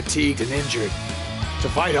steeds are fatigued and injured. To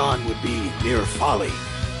fight on would be mere folly.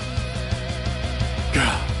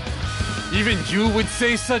 Even you would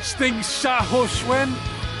say such things, Xiahou Xuan?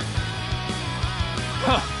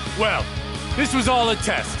 Huh, well, this was all a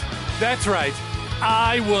test. That's right,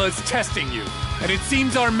 I was testing you. And it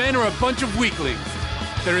seems our men are a bunch of weaklings.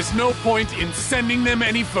 There is no point in sending them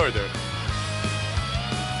any further.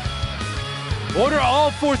 Order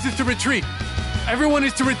all forces to retreat. Everyone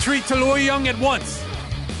is to retreat to Luoyang at once.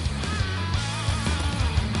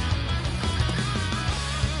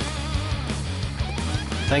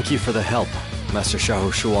 Thank you for the help, Master Xiahou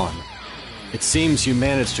Xuan. It seems you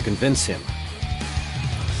managed to convince him.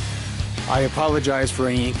 I apologize for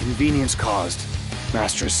any inconvenience caused,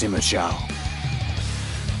 Master Sima Xiao.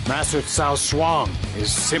 Master Cao Shuang is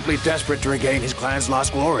simply desperate to regain his clan's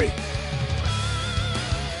lost glory.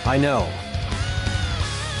 I know.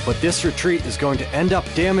 But this retreat is going to end up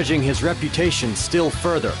damaging his reputation still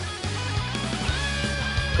further.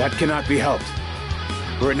 That cannot be helped.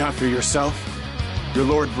 Were it not for yourself, your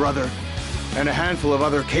Lord Brother, and a handful of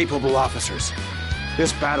other capable officers,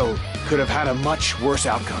 this battle could have had a much worse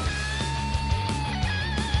outcome.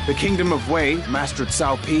 The kingdom of Wei, Master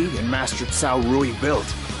Cao Pi and Master Cao Rui built,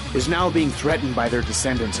 is now being threatened by their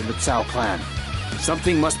descendants in the Cao clan.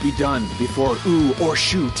 Something must be done before Wu or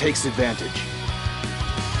Shu takes advantage.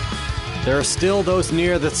 There are still those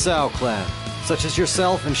near the Cao clan, such as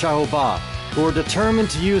yourself and Xiahou Ba, who are determined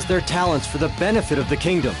to use their talents for the benefit of the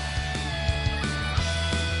kingdom.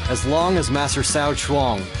 As long as Master Cao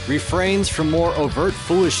Shuang refrains from more overt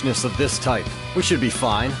foolishness of this type, we should be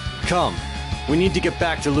fine. Come, we need to get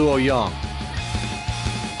back to Luoyang.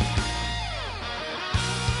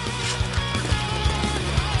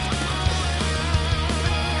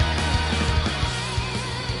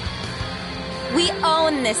 We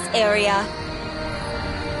own this area.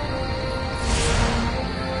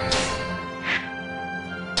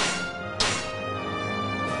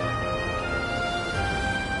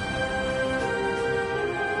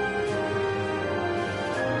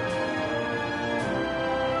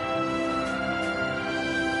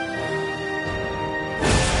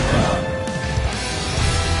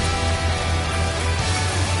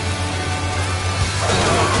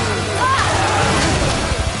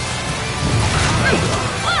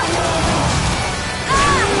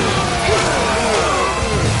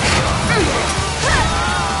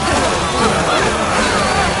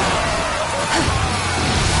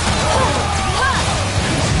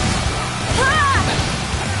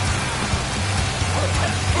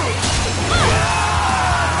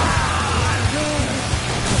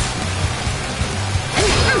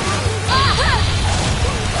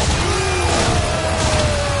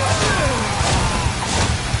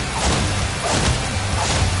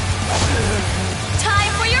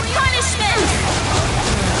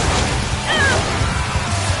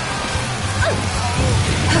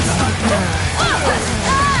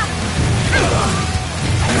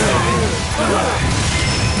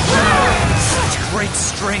 Great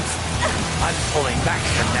strength. I'm pulling back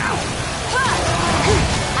for now.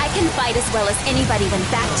 I can fight as well as anybody when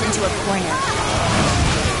backed into a corner.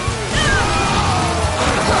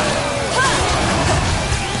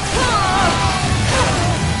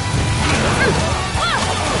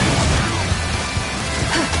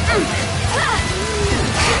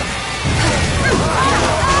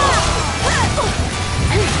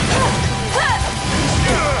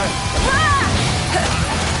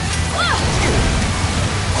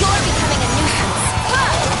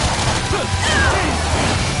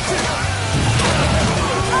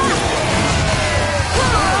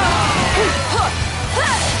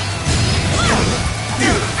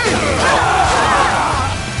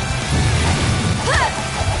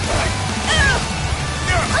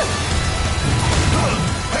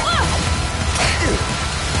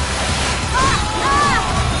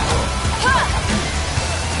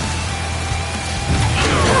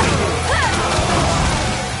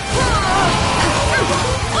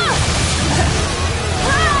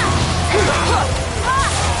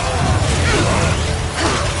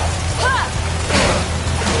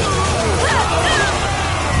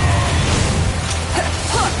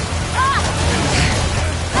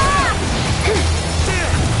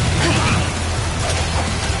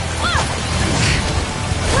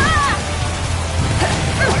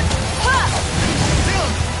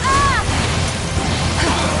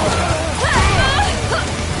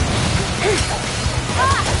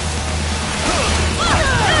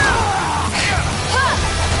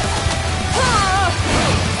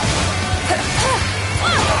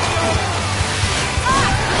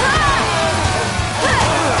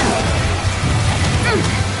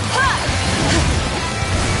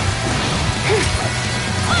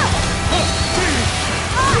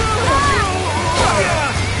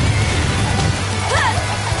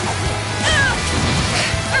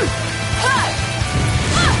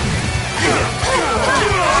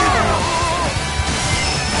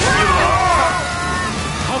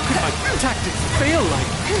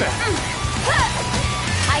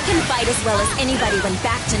 I can fight as well as anybody when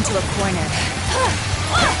backed into a corner.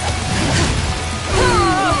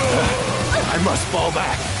 I must fall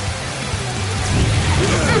back.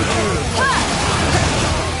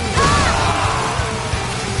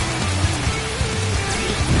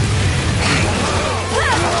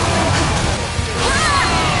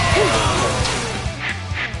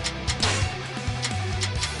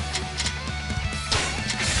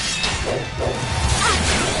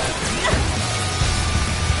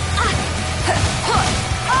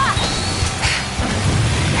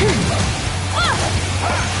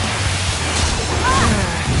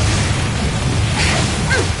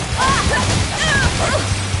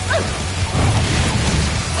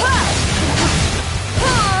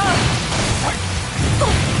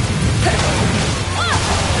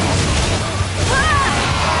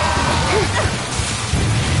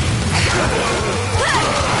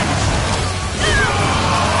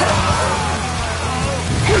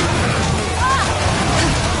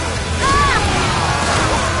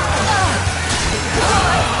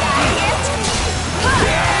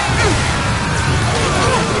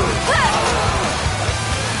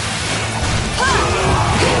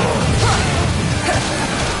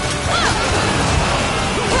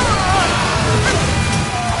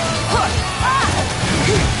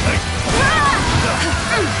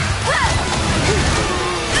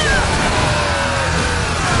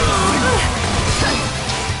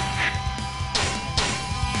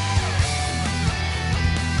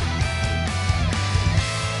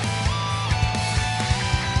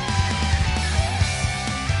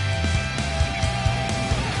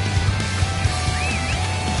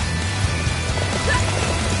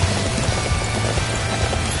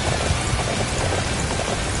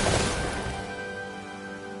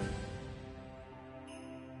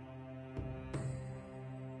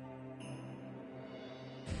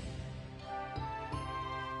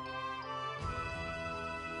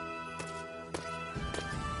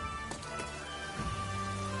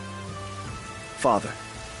 Father,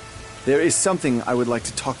 there is something I would like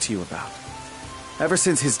to talk to you about. Ever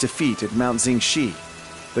since his defeat at Mount Xingxi,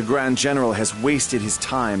 the Grand General has wasted his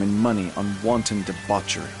time and money on wanton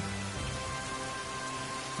debauchery.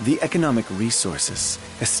 The economic resources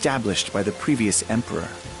established by the previous emperor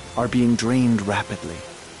are being drained rapidly,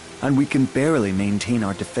 and we can barely maintain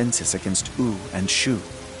our defenses against Wu and Shu.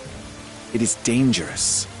 It is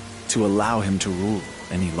dangerous to allow him to rule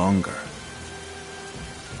any longer.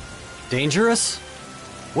 Dangerous?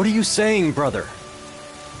 What are you saying, brother?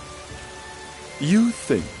 You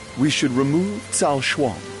think we should remove Cao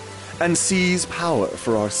Shuang and seize power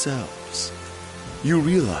for ourselves? You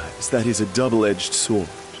realize that is a double-edged sword,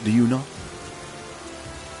 do you not?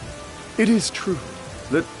 It is true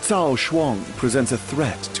that Cao Shuang presents a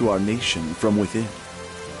threat to our nation from within,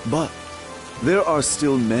 but there are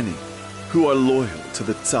still many who are loyal to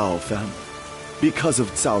the Cao family because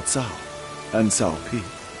of Cao Cao and Cao Pi.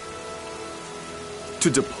 To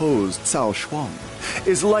depose Cao Shuang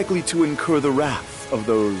is likely to incur the wrath of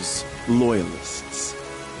those loyalists.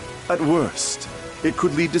 At worst, it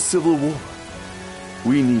could lead to civil war.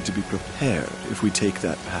 We need to be prepared if we take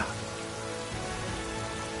that path.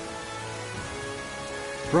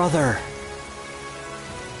 Brother.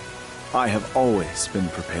 I have always been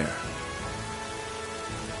prepared.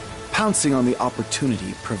 Pouncing on the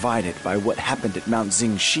opportunity provided by what happened at Mount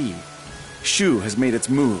Xingxi, Shu has made its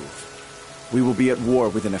move. We will be at war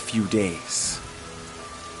within a few days.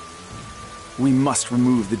 We must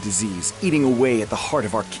remove the disease eating away at the heart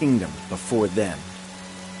of our kingdom before then.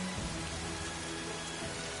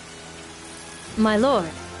 My lord,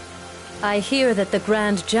 I hear that the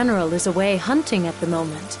Grand General is away hunting at the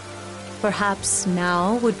moment. Perhaps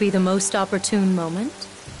now would be the most opportune moment?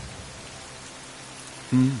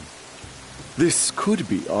 This could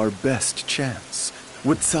be our best chance,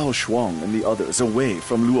 with Cao Shuang and the others away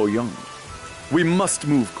from Luoyang. We must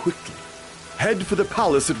move quickly. Head for the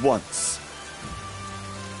palace at once.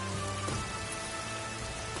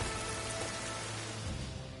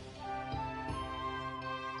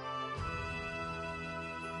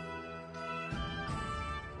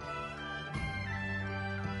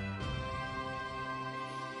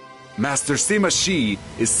 Master Sima Shi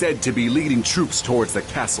is said to be leading troops towards the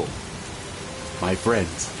castle. My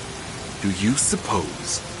friends, do you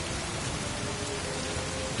suppose?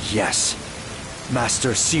 Yes. Master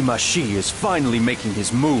Sima Shi is finally making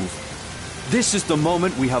his move. This is the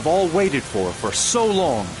moment we have all waited for so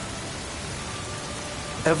long.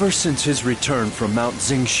 Ever since his return from Mount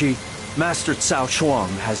Xingxi, Master Cao Shuang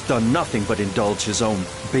has done nothing but indulge his own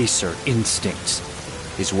baser instincts.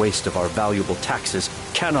 His waste of our valuable taxes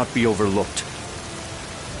cannot be overlooked.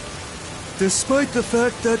 Despite the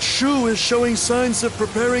fact that Shu is showing signs of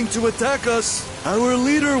preparing to attack us, our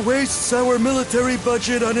leader wastes our military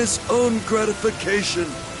budget on his own gratification.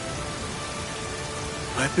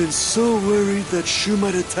 I've been so worried that Shu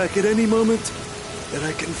might attack at any moment that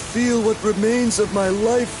I can feel what remains of my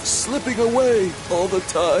life slipping away all the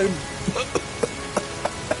time.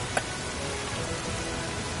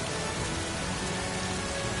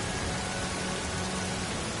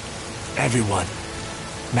 Everyone,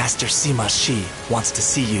 Master Sima Shi wants to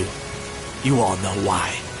see you. You all know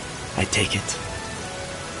why, I take it.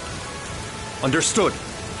 Understood.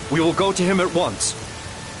 We will go to him at once.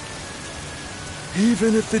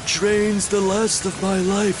 Even if it drains the last of my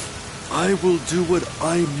life, I will do what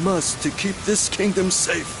I must to keep this kingdom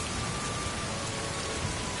safe.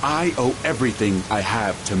 I owe everything I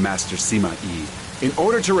have to Master Sima Yi. In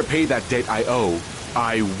order to repay that debt I owe,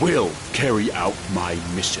 I will carry out my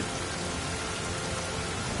mission.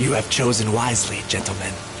 You have chosen wisely,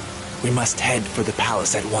 gentlemen. We must head for the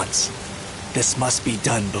palace at once. This must be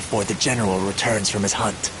done before the general returns from his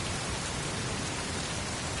hunt.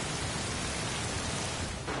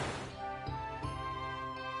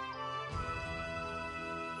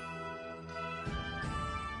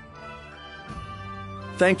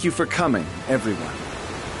 Thank you for coming, everyone.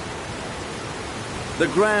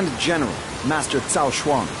 The Grand General, Master Cao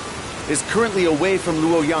Shuang, is currently away from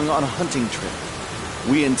Luoyang on a hunting trip.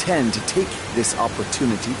 We intend to take this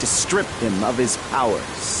opportunity to strip him of his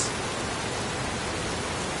powers.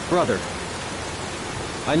 Brother,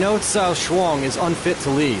 I know Cao Shuang is unfit to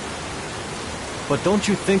lead, but don't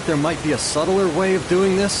you think there might be a subtler way of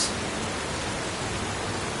doing this?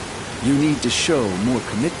 You need to show more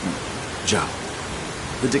commitment, Zhao.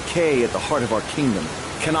 The decay at the heart of our kingdom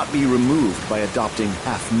cannot be removed by adopting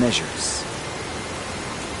half measures.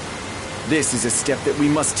 This is a step that we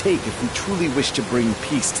must take if we truly wish to bring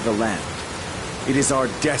peace to the land. It is our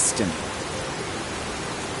destiny.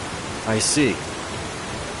 I see.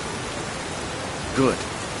 Good.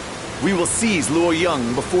 We will seize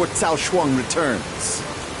Luoyang before Cao Shuang returns.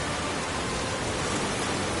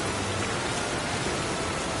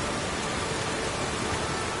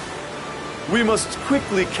 We must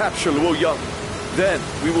quickly capture Luoyang. Then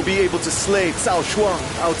we will be able to slay Cao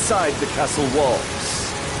Shuang outside the castle walls.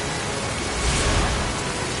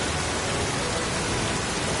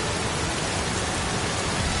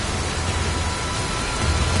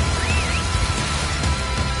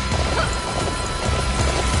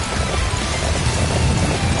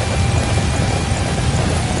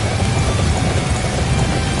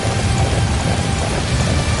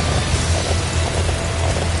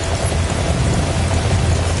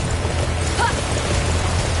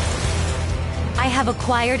 I have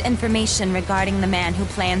acquired information regarding the man who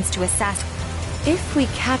plans to assassinate. If we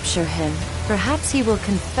capture him, perhaps he will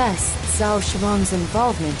confess Cao Shuang's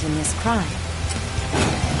involvement in this crime.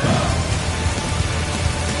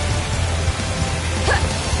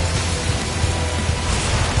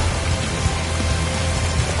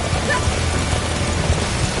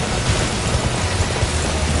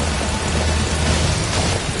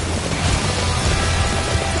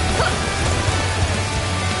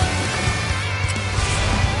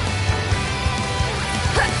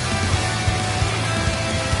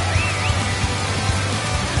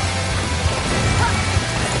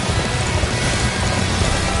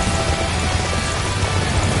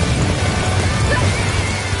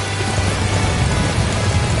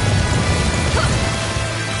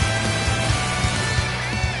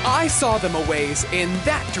 I saw them a ways in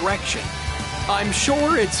that direction. I'm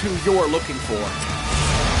sure it's who you're looking for.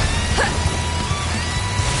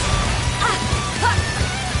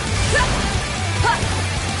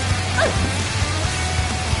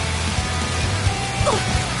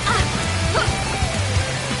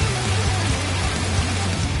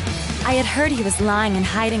 I had heard he was lying and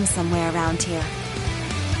hiding somewhere around here.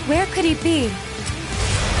 Where could he be?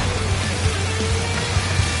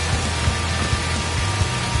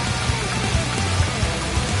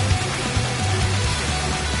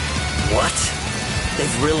 What?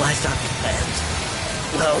 They've realized our plans?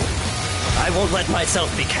 Well, I won't let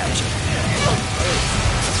myself be captured.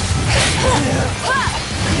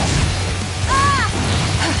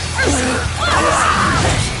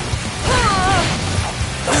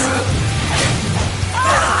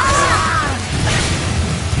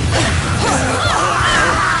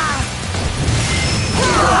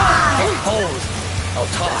 Hold!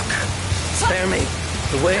 I'll talk. Spare me.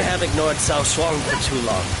 The way I have ignored Cao Shuang for too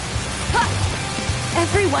long.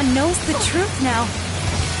 Everyone knows the truth now.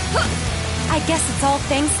 I guess it's all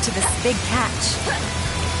thanks to this big catch.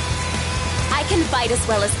 I can fight as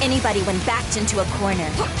well as anybody when backed into a corner.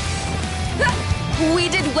 We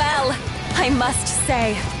did well, I must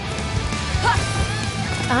say.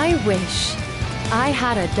 I wish I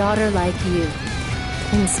had a daughter like you,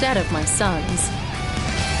 instead of my sons.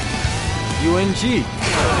 Yuanji,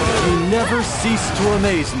 you never cease to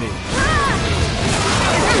amaze me.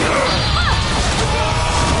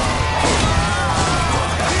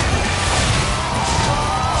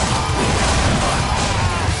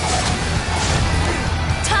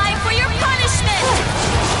 Time for your punishment!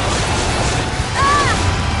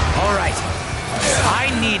 All right. I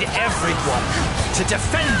need everyone to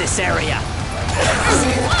defend this area.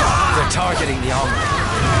 They're targeting the armory.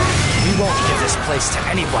 We won't give this place to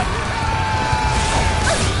anyone.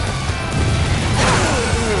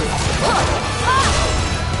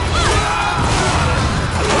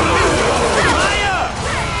 Fire!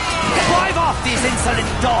 Drive off these insolent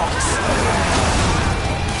dogs!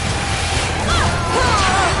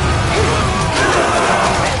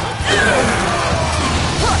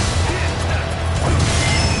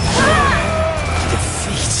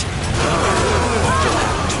 Defeat.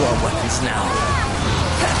 To our weapons now.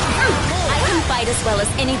 I can fight as well as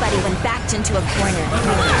anybody when backed into a corner.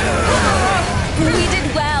 We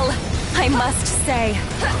did well, I must say.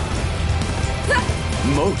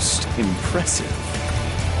 Most impressive.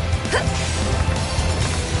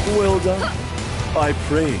 Well done. I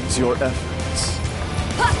praise your efforts.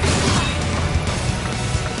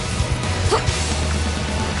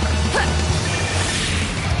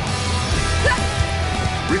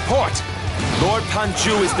 Report! Lord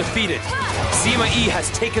Panju is defeated. Sima Yi has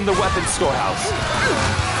taken the weapons storehouse.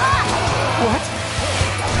 What?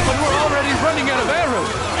 But we're already running out of arrows!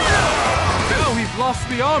 Now we've lost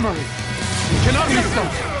the armory! We cannot miss them!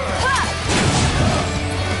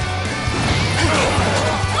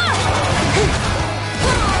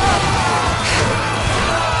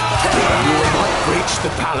 You will not breach the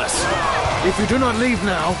palace. If you do not leave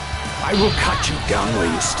now, I will cut you down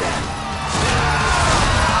where you stand.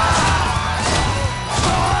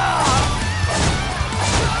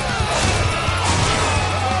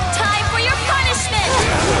 Time for your punishment!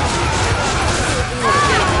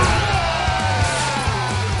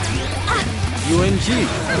 Yuanji,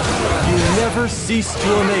 you never cease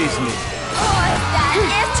to amaze me.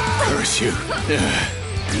 Curse you.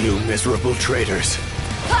 You miserable traitors.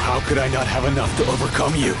 How could I not have enough to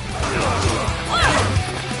overcome you?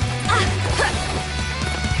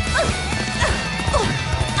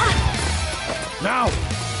 Now,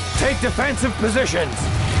 take defensive positions.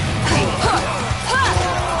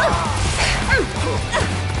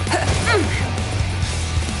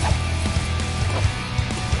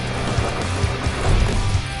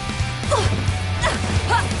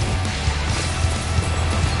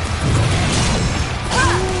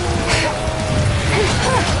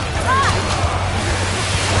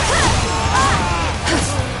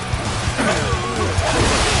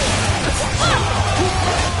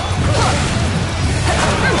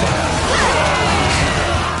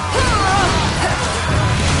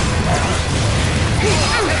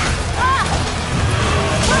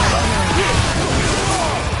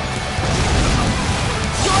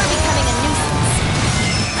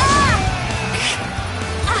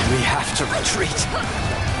 Retreat.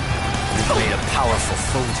 We've made a powerful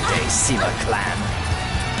foe today, Sima clan.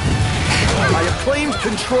 I have claimed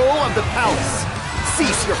control of the palace.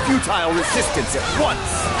 Cease your futile resistance at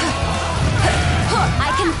once.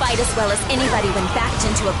 I can fight as well as anybody when backed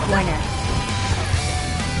into a corner.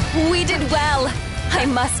 We did well, I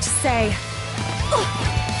must say.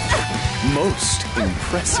 Most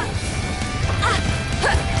impressive.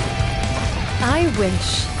 I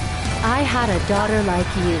wish I had a daughter like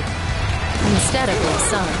you, instead of my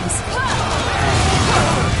sons.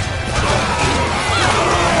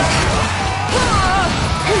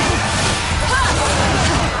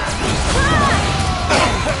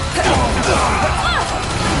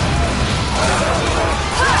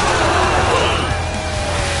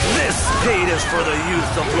 This gate is for the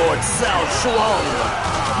youth of Lord Cao Shuang.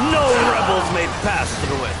 No rebels may pass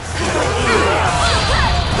through it.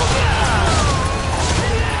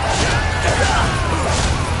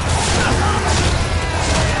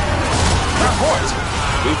 Report!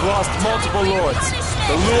 We've lost multiple lords.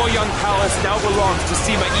 The Luoyang Palace now belongs to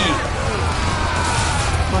Sima Yi.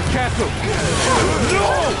 My castle!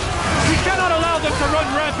 No! We cannot allow them to run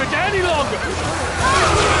rampant any longer!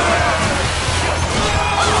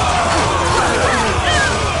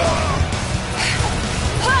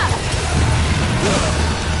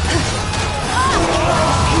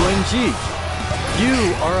 Yuanji, you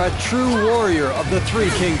are a true warrior of the Three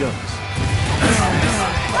Kingdoms.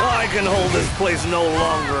 I can hold this place no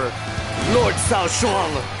longer. Lord Cao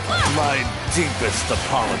Shuang, my deepest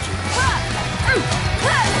apologies.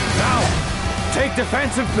 Now, take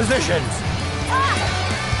defensive positions.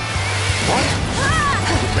 What?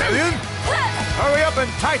 Rebellion? Hurry up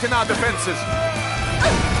and tighten our defenses.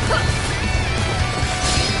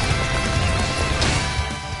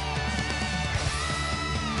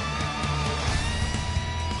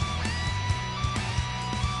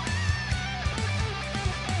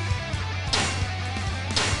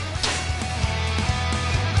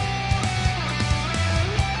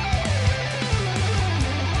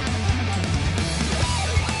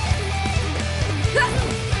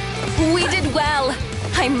 We did well,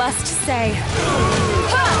 I must say.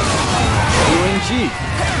 Yuanji,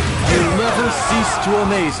 you never cease to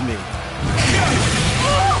amaze me.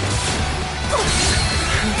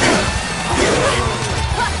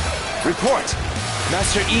 Report!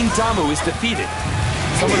 Master In Damu is defeated.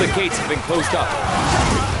 Some of the gates have been closed up.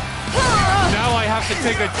 Now I have to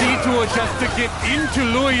take a detour just to get into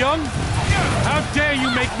Luoyang? How dare you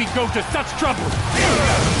make me go to such trouble?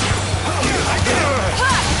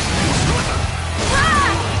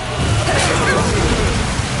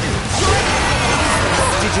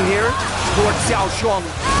 Did you hear? Lord Cao Shuang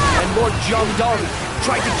and Lord Zhang Dong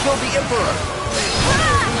tried to kill the Emperor.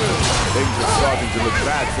 Things are starting to look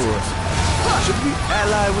bad for us. Should we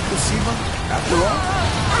ally with the Sima, after all?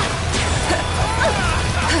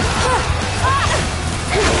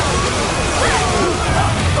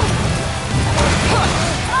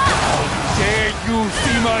 How dare you,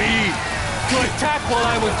 Sima Yi, to attack while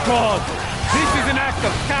I was gone? This is an act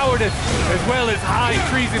of cowardice, as well as high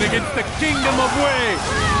treason against the Kingdom of Wei!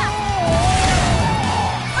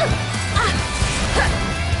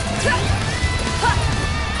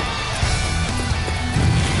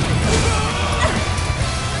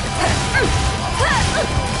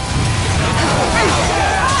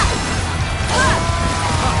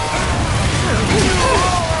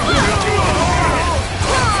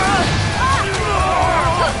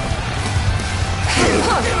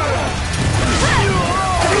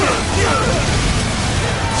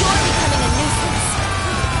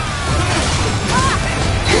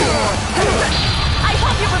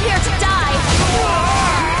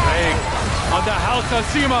 On the House of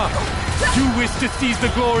Sima, you wish to seize the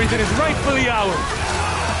glory that is rightfully ours.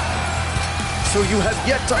 So you have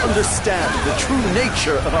yet to understand the true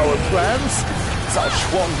nature of our plans? Cao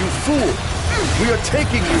Shuang, you fool! We are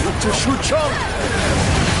taking you to Shucheng!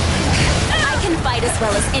 I can fight as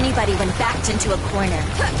well as anybody when backed into a corner.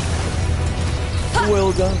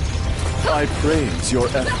 Well done. I praise your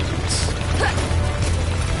efforts.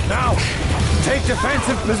 Now, take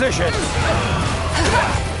defensive positions.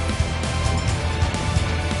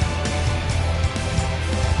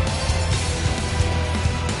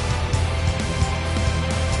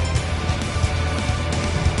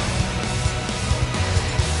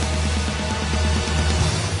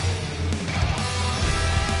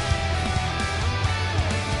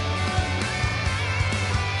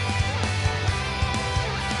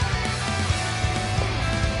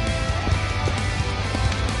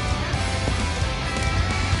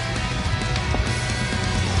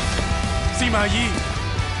 Sima Yi,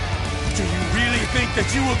 do you really think that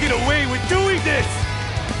you will get away with doing this?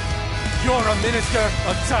 You're a minister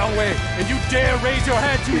of Cao Wei, and you dare raise your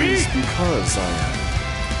hand to me? It is because I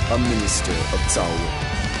am a minister of Cao Wei.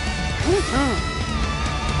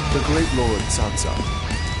 The great Lord Cao Cao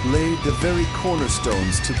laid the very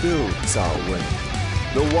cornerstones to build Cao Wei.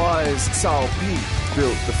 The wise Cao Pi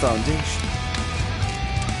built the foundation.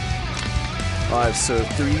 I've served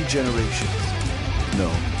 3 generations. No,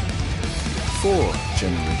 4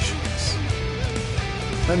 generations.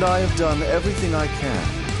 And I have done everything I can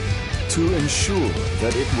to ensure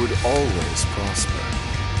that it would always prosper.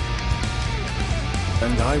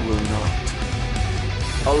 And I will not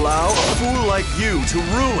allow a fool like you to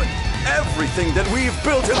ruin everything that we've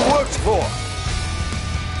built and worked for.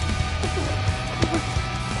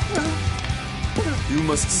 You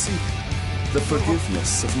must seek the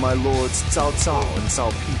forgiveness of my lords Cao Cao and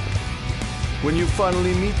Cao Pi when you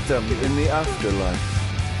finally meet them in the afterlife.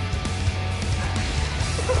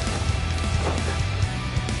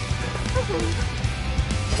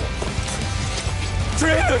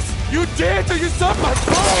 Traitors! You dare to usurp my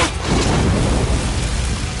throne!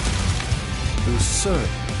 Usurp,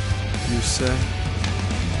 you say?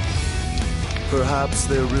 Perhaps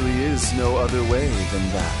there really is no other way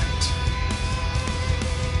than that.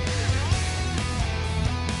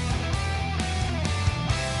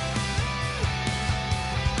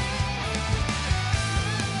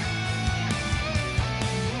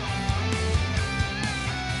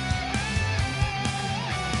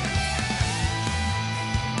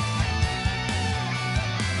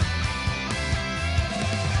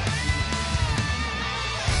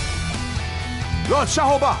 Lord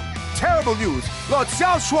Xiaoba, terrible news. Lord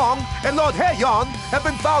Xiao Shuang and Lord He Yan have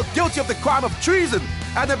been found guilty of the crime of treason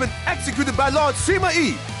and have been executed by Lord Sima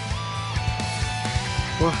Yi.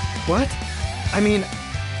 What? I mean,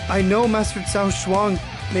 I know Master Cao Shuang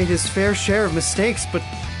made his fair share of mistakes, but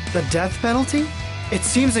the death penalty? It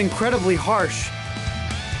seems incredibly harsh.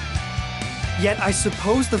 Yet I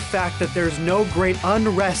suppose the fact that there's no great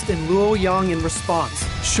unrest in Luoyang in response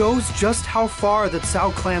shows just how far the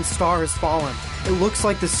Cao clan star has fallen. It looks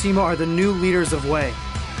like the Sima are the new leaders of Wei.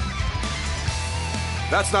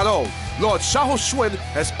 That's not all. Lord Xiao Xuan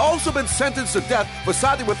has also been sentenced to death for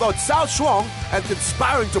siding with Lord Cao Shuang and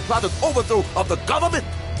conspiring to plot an overthrow of the government.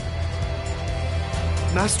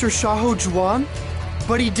 Master Xiahou Juan?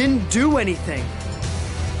 But he didn't do anything.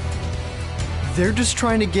 They're just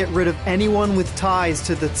trying to get rid of anyone with ties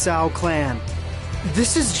to the Cao clan.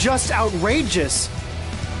 This is just outrageous.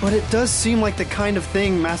 But it does seem like the kind of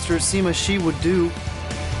thing Master Sima Shi would do.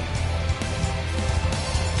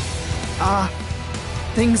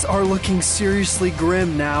 Things are looking seriously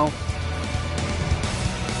grim now.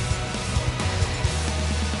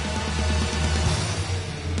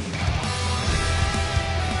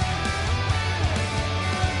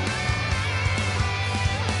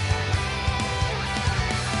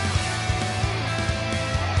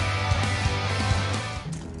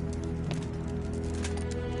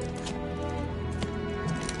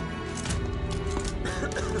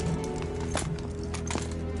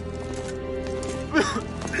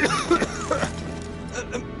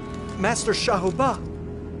 Master Xiaoba,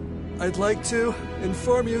 I'd like to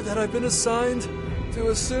inform you that I've been assigned to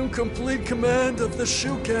assume complete command of the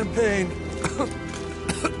Shu campaign.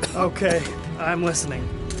 Okay, I'm listening.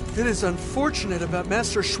 It is unfortunate about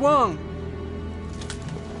Master Shuang.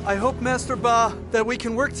 I hope, Master Ba, that we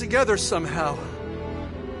can work together somehow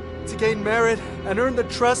to gain merit and earn the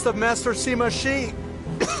trust of Master Sima Shi.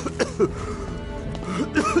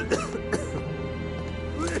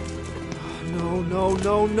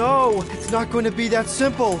 No. It's not going to be that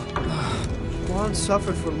simple. Juan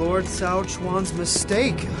suffered for Lord Cao Chuan's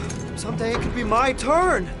mistake. Someday it could be my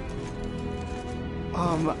turn.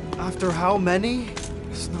 After how many?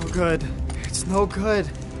 It's no good. It's no good.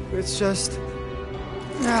 It's just...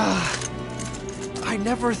 I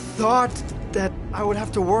never thought that I would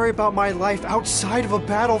have to worry about my life outside of a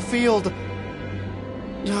battlefield.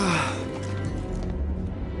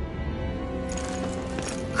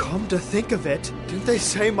 Come to think of it, didn't they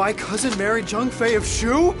say my cousin married Zheng Fei of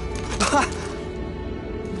Shu?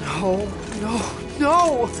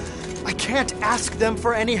 No! I can't ask them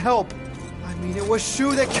for any help. I mean, it was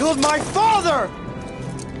Shu that killed my father!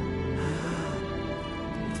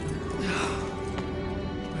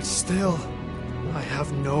 But still, I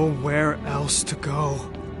have nowhere else to go.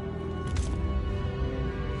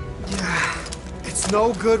 It's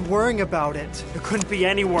no good worrying about it. It couldn't be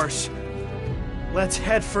any worse. Let's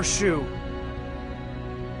head for Shu.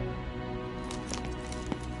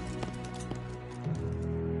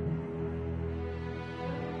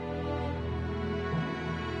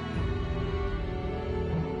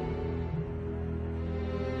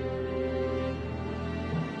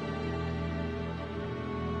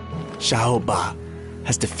 Xiaoba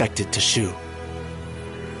has defected to Shu.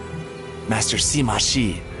 Master Sima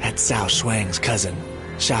Shi had Cao Shuang's cousin,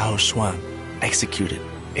 Xiao Shuang, executed.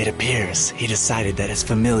 It appears he decided that his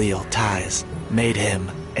familial ties made him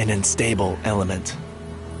an unstable element.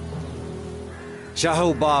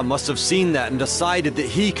 Xiahou must have seen that and decided that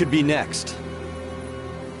he could be next.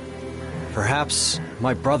 Perhaps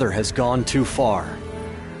my brother has gone too far.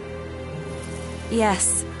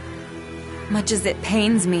 Yes. Much as it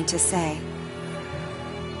pains me to say.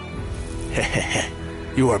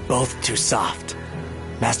 You are both too soft.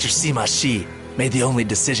 Master Sima Shi made the only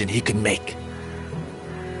decision he could make.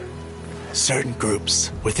 Certain groups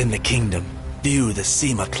within the kingdom view the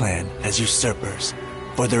Sima clan as usurpers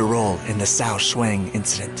for their role in the Cao Shuang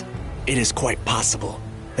incident. It is quite possible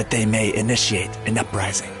that they may initiate an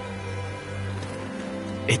uprising.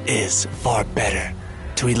 It is far better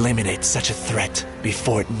to eliminate such a threat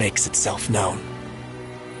before it makes itself known.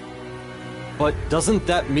 But doesn't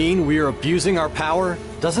that mean we are abusing our power?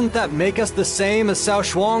 Doesn't that make us the same as Cao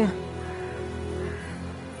Shuang?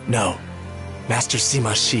 No. Master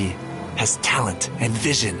Sima Shi has talent and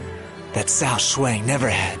vision that Cao Shuang never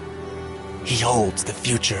had. He holds the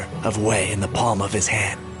future of Wei in the palm of his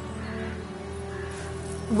hand.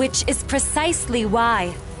 Which is precisely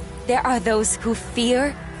why there are those who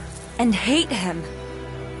fear and hate him.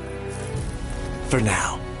 For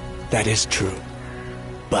now, that is true.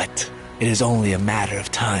 But it is only a matter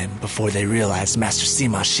of time before they realize Master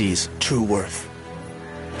Sima Shi's true worth.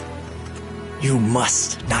 You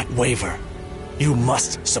must not waver. You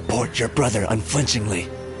must support your brother unflinchingly.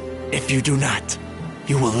 If you do not,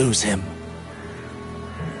 you will lose him.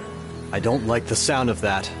 I don't like the sound of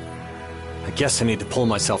that. I guess I need to pull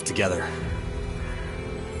myself together.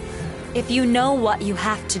 If you know what you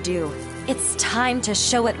have to do, it's time to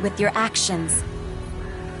show it with your actions.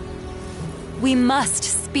 We must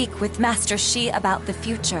speak with Master Shi about the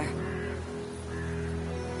future.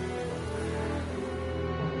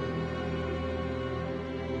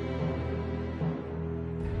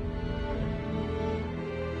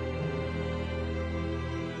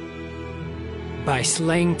 By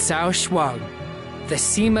slaying Cao Shuang, the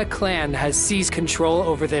Sima clan has seized control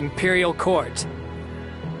over the Imperial Court.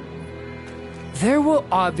 There will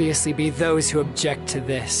obviously be those who object to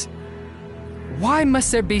this. Why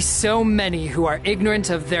must there be so many who are ignorant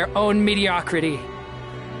of their own mediocrity?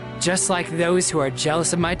 Just like those who are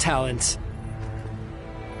jealous of my talents.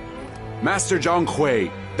 Master Zhang Hui,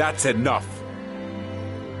 that's enough.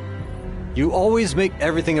 You always make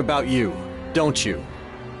everything about you, don't you?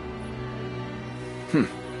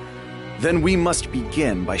 Then we must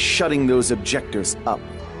begin by shutting those objectors up.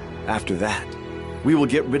 After that, we will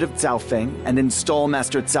get rid of Cao Feng and install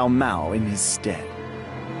Master Cao Mao in his stead.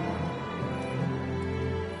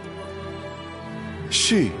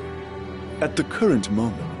 Shi, at the current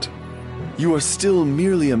moment, you are still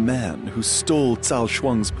merely a man who stole Cao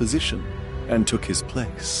Shuang's position and took his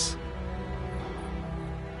place.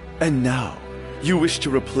 And now, you wish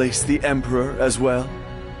to replace the Emperor as well?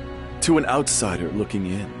 To an outsider looking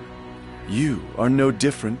in, you are no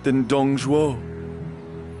different than Dong Zhuo.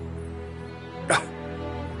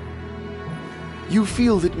 You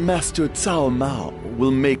feel that Master Cao Mao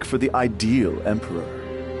will make for the ideal emperor.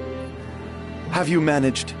 Have you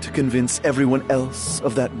managed to convince everyone else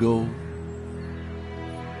of that goal?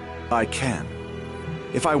 I can.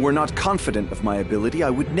 If I were not confident of my ability, I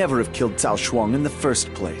would never have killed Cao Shuang in the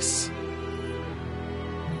first place.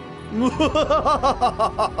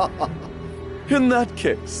 In that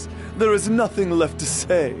case, there is nothing left to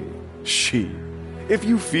say. Shi, if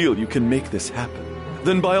you feel you can make this happen,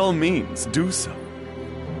 then by all means do so.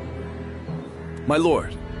 My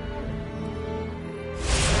lord.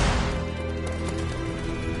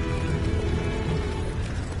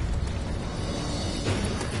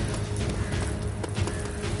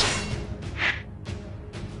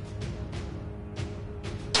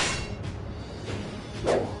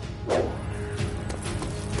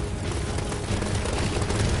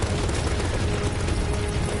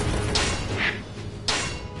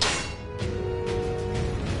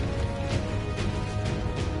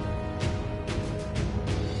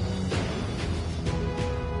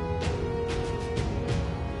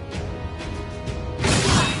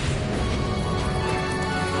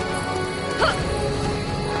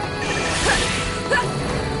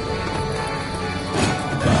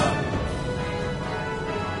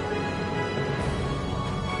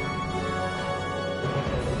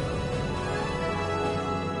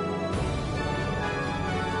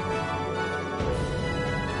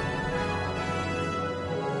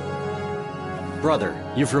 Brother,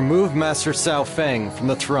 you've removed Master Cao Feng from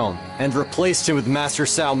the throne and replaced him with Master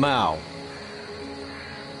Cao Mao.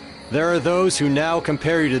 There are those who now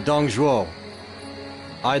compare you to Dong Zhuo.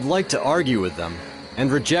 I'd like to argue with them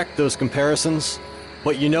and reject those comparisons,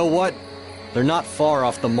 but you know what? They're not far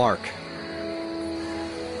off the mark.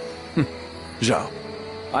 Zhao,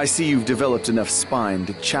 I see you've developed enough spine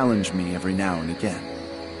to challenge me every now and again.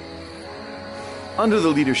 Under the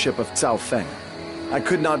leadership of Cao Feng, I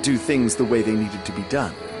could not do things the way they needed to be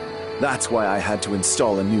done. That's why I had to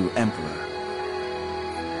install a new emperor.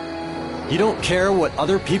 You don't care what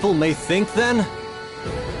other people may think, then?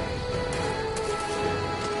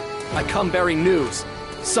 I come bearing news.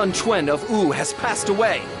 Sun Quan of Wu has passed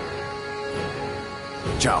away.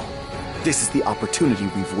 Zhao, this is the opportunity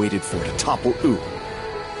we've waited for to topple Wu.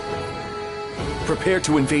 Prepare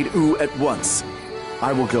to invade Wu at once.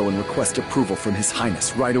 I will go and request approval from His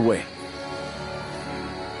Highness right away.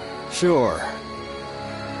 Sure.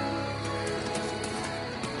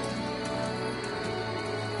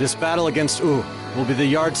 This battle against Wu will be the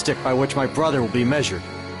yardstick by which my brother will be measured.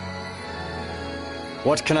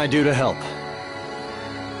 What can I do to help?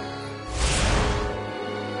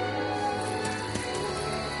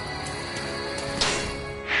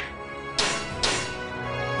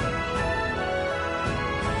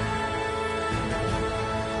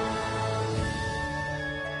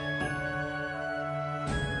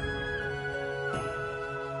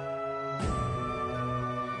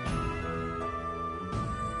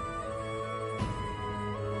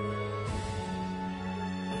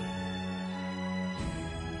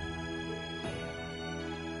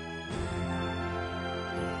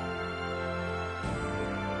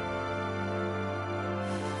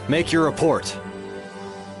 Make your report.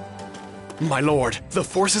 My lord, the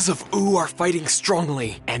forces of Wu are fighting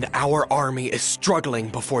strongly, and our army is struggling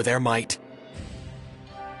before their might.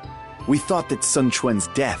 We thought that Sun Quan's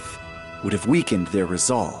death would have weakened their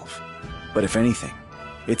resolve, but if anything,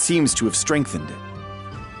 it seems to have strengthened it.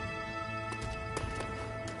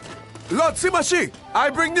 Lord Sima Yi, I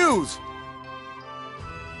bring news!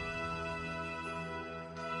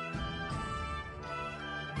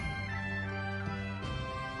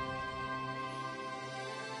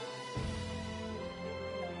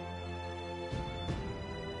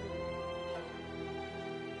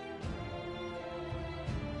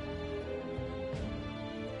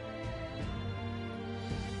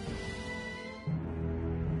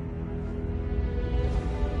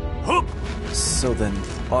 So then,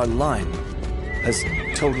 our line has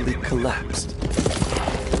totally collapsed.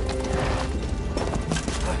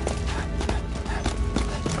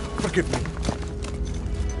 Forgive me,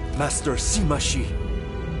 Master Sima Yi.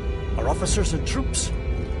 Our officers and troops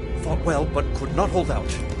fought well, but could not hold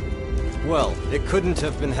out. Well, it couldn't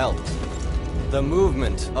have been helped. The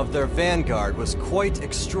movement of their vanguard was quite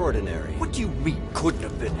extraordinary. What do you mean, couldn't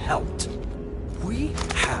have been helped? We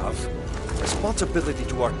have responsibility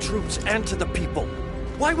to our troops and to the people.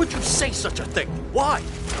 Why would you say such a thing? Why?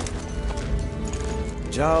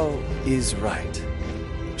 Zhao is right,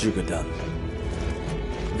 Zhuge.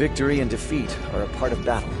 Victory and defeat are a part of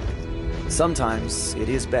battle. Sometimes it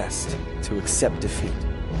is best to accept defeat.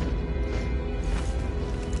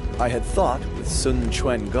 I had thought with Sun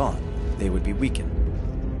Quan gone, they would be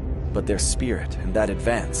weakened. But their spirit and that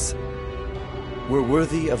advance were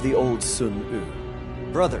worthy of the old Sun Wu.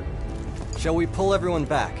 Brother, shall we pull everyone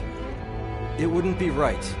back? It wouldn't be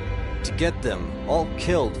right to get them all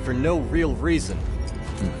killed for no real reason.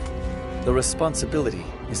 The responsibility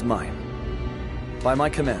is mine. By my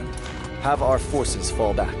command, have our forces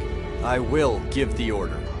fall back. I will give the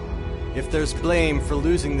order. If there's blame for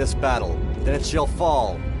losing this battle, then it shall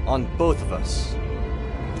fall on both of us.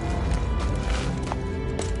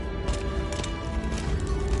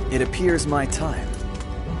 It appears my time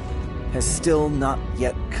has still not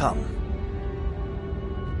yet come.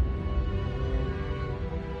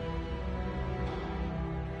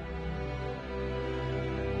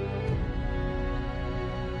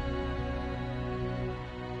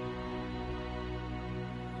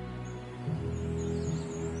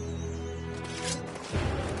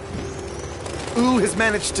 Wu has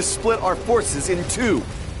managed to split our forces in two.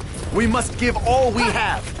 We must give all we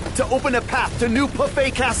have to open a path to New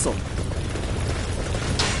Buffet Castle.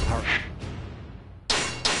 Our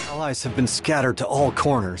allies have been scattered to all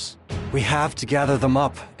corners. We have to gather them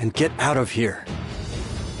up and get out of here.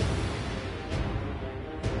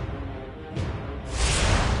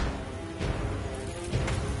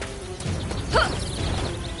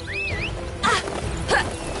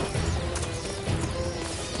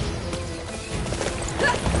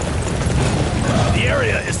 The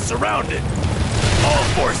area is surrounded. All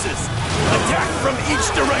forces, attack from each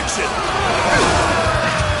direction.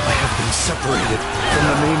 I have been separated from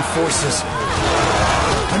the main forces.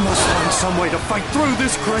 I must find some way to fight through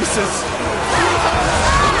this crisis.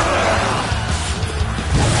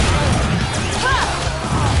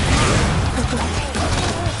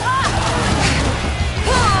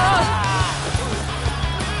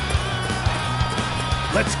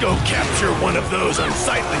 Let's go capture one of those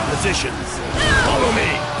unsightly positions. Follow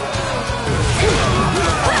me.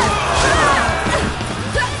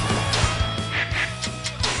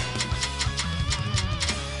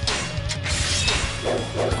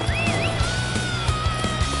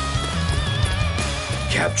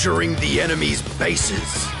 Capturing the enemy's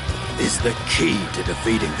bases is the key to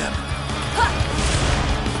defeating them.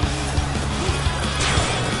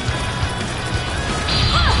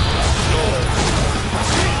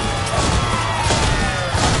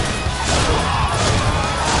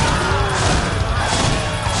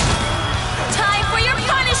 Time for your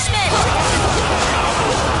punishment!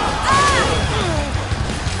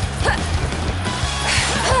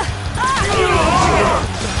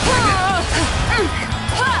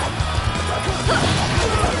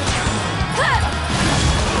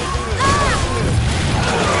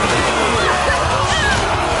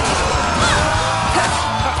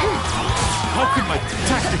 How could my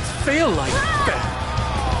tactics fail like that?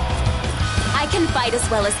 I can fight as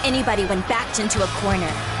well as anybody when backed into a corner.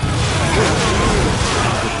 I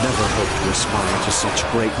could never hope to aspire to such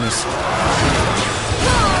greatness.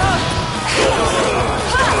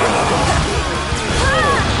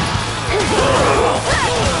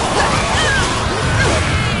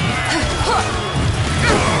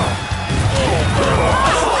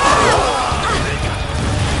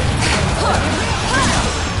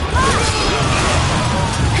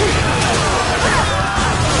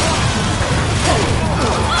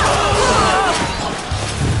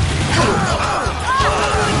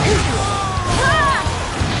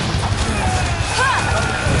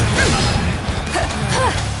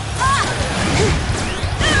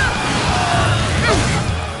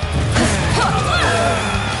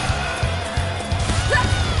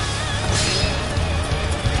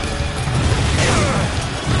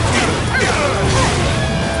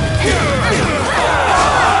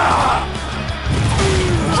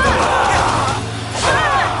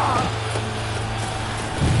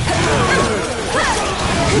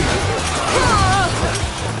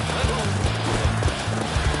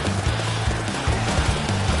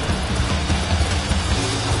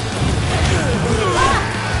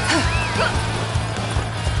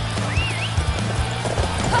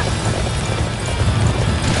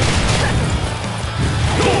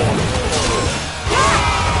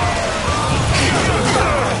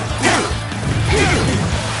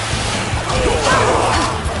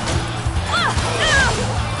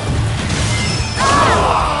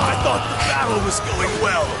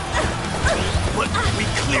 But we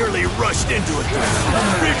clearly rushed into it.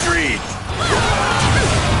 Retreat!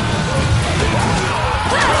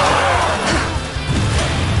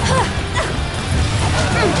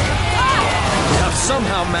 We have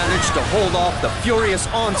somehow managed to hold off the furious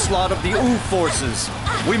onslaught of the U forces.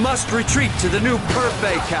 We must retreat to the new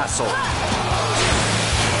Perfei Castle.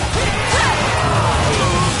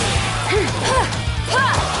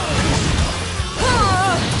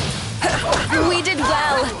 We did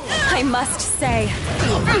well, I must say.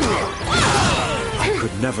 I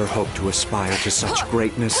could never hope to aspire to such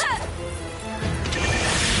greatness.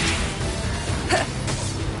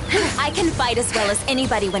 I can fight as well as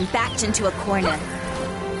anybody when backed into a corner.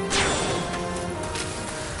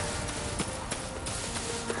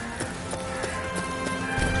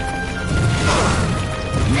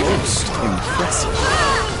 Most impressive.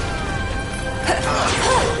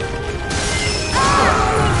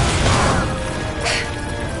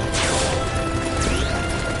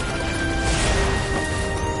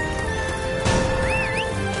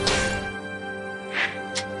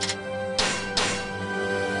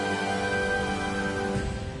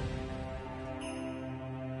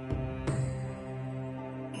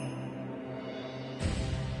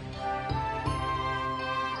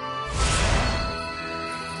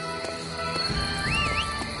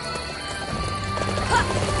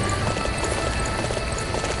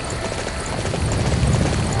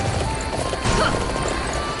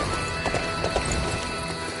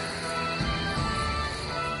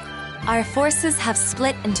 Our forces have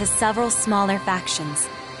split into several smaller factions.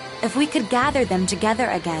 If we could gather them together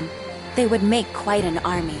again, they would make quite an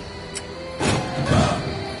army.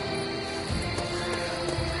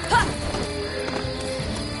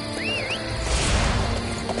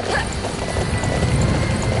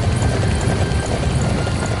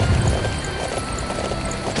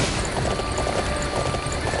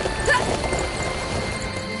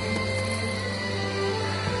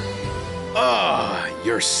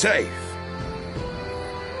 You're safe.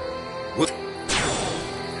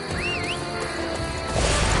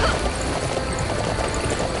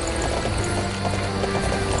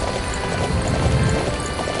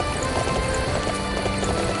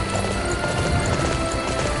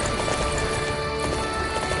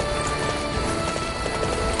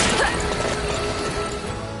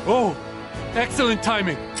 Oh, excellent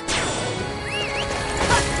timing.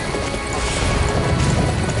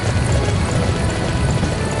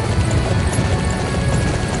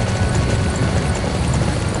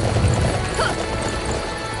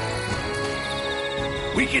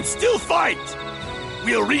 We can still fight!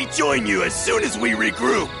 We'll rejoin you as soon as we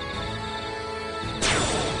regroup!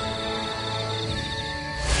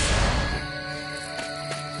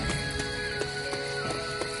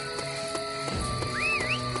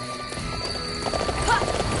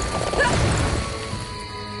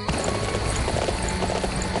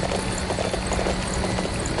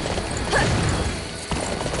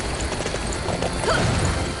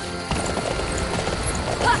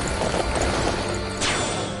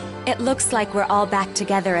 It looks like we're all back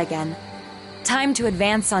together again. Time to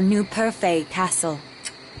advance on New Perfei Castle.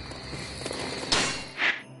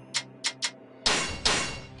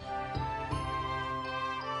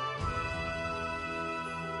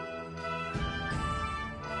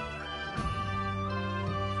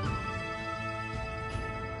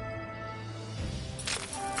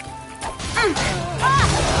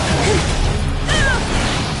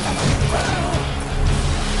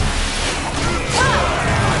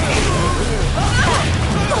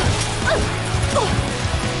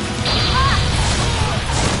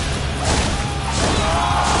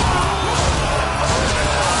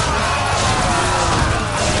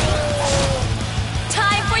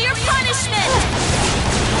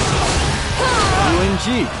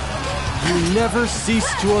 Yuanji, you never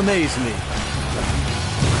cease to amaze me.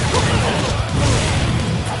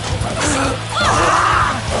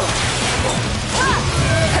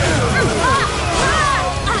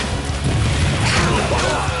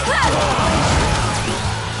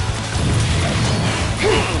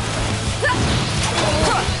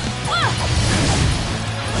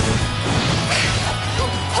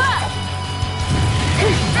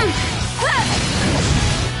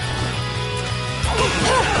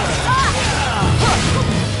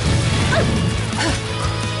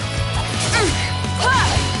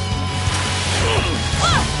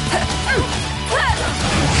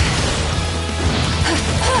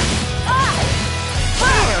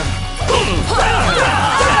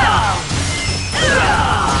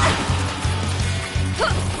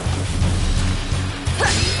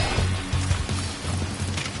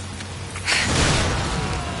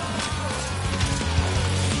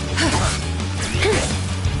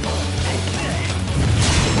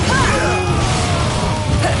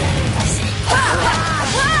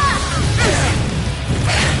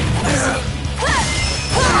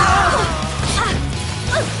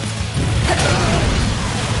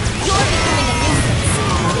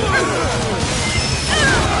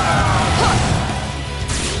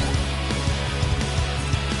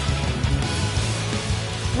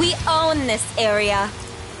 We own this area.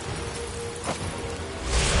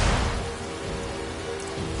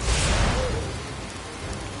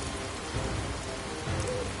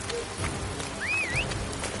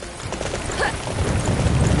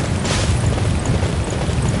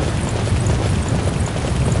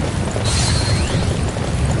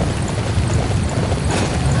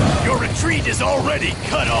 Your retreat is already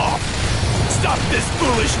cut off. Stop this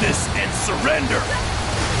foolishness and surrender.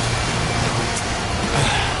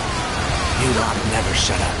 You lot never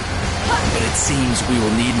shut up. But it seems we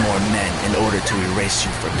will need more men in order to erase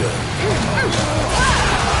you for good.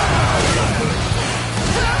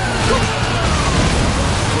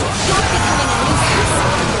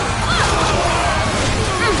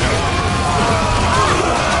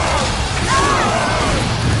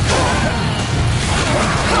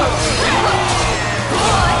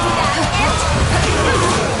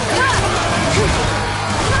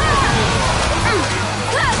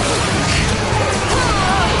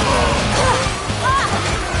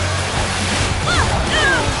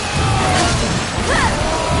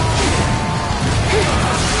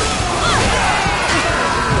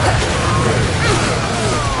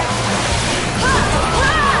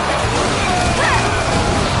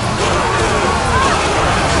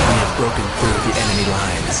 Broken through the enemy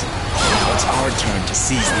lines. Now it's our turn to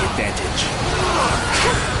seize the advantage.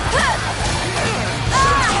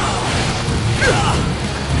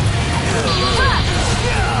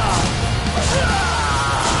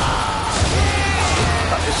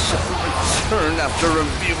 I shall return after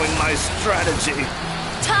reviewing my strategy.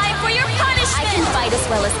 Time for your punishment! I can fight as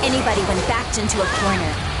well as anybody when backed into a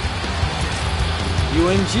corner.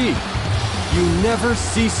 Yuanji, you never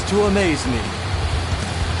cease to amaze me.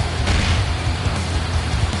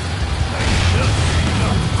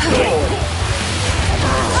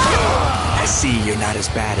 I see you're not as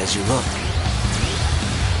bad as you look.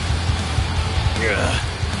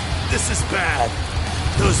 This is bad.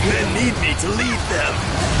 Those men need me to lead them.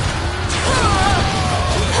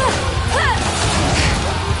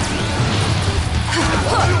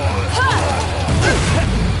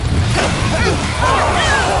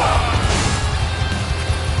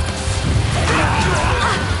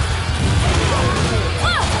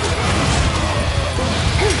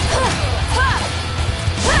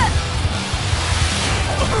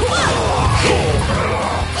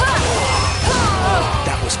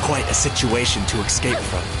 That was quite a situation to escape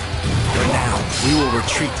from. For now, we will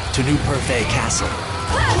retreat to New Perfet Castle.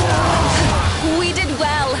 We did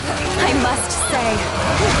well, I must say.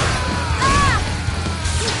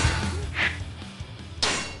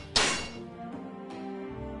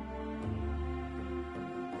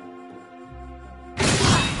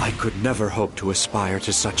 I could never hope to aspire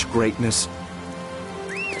to such greatness.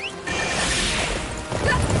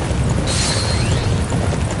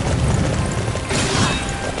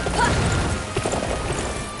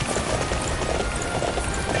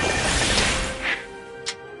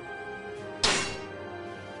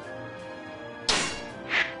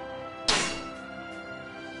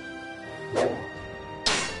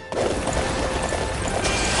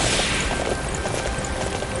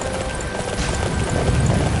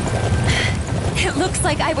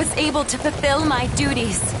 I was able to fulfill my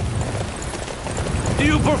duties.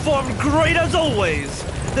 You performed great as always.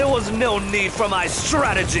 There was no need for my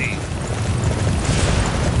strategy.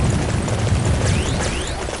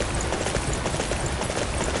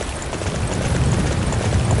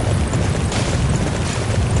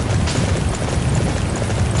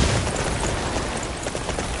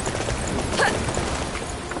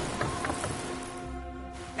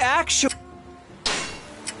 Actually...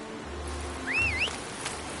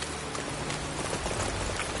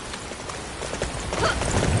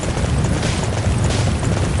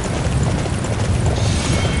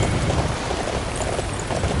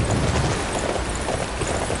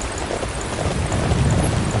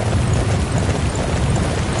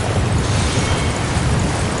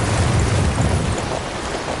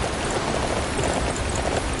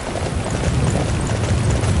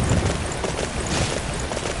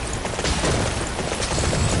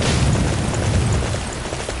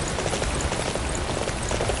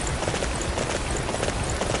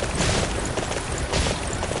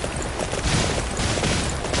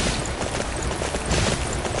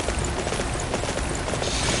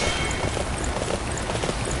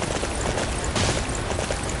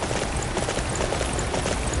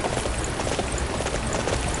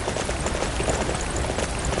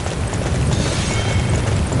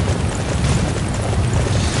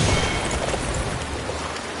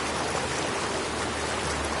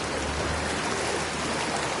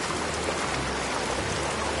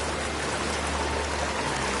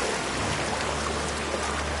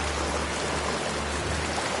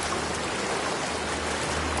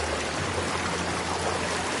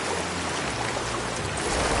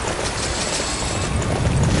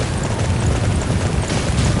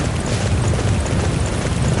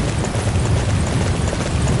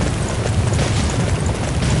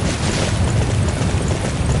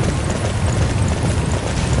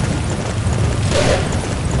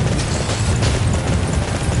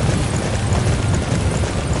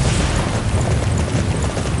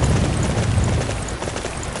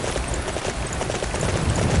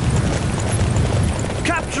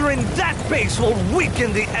 Capturing that base will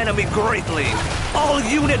weaken the enemy greatly. All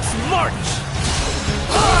units march!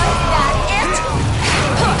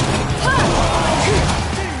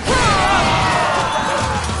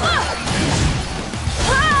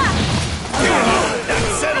 That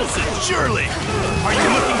settles it, surely! Are you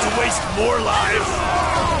looking to waste more lives?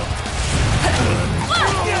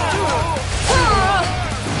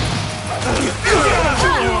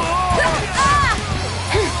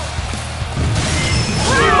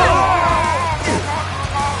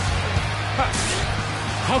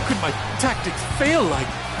 How could my tactics fail like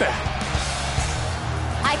that?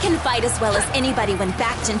 I can fight as well as anybody when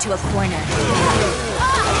backed into a corner.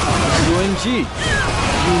 Yuanji,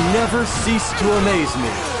 you never cease to amaze me.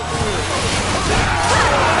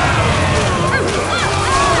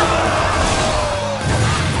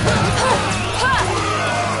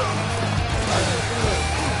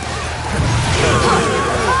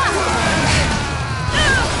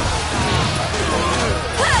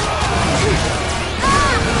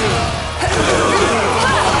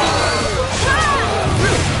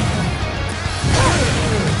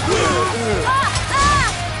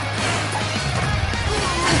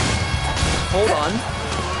 Hold on.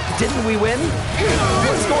 Didn't we win?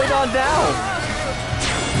 What's going on now?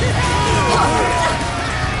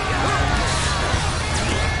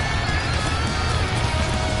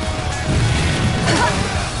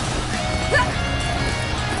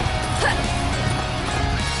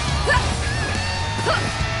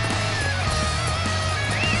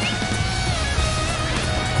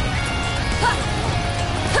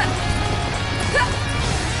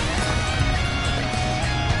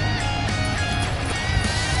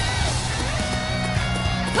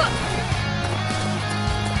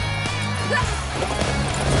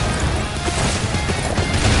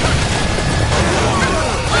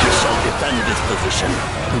 Defend this position.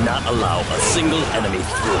 Do not allow a single enemy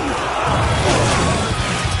through.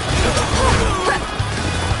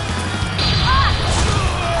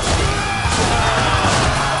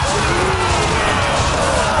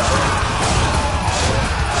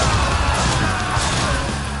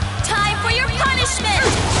 Time for your punishment!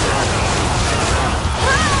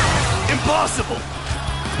 Impossible!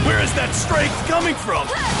 Where is that strength coming from?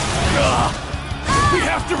 We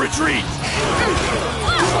have to retreat!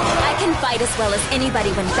 I can fight as well as anybody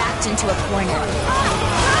when backed into a corner.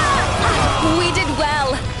 We did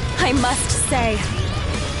well, I must say.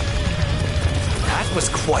 That was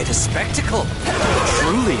quite a spectacle.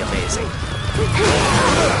 Truly amazing.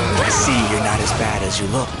 I see you're not as bad as you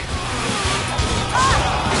look.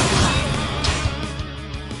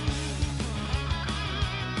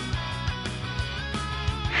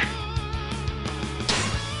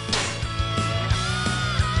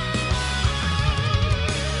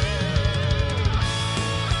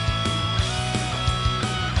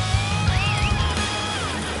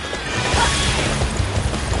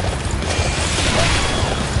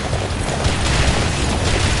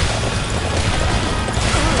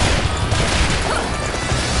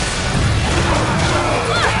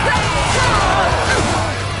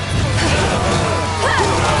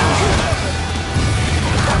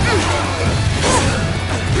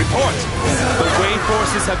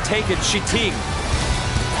 Have taken Shiting.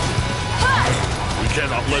 We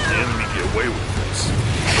cannot let the enemy get away with this.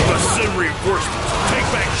 Let's send reinforcements. Take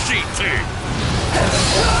back Shiting.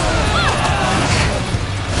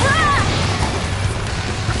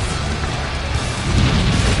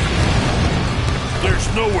 There's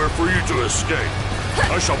nowhere for you to escape.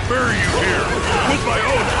 I shall bury you here with my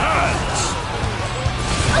own hands.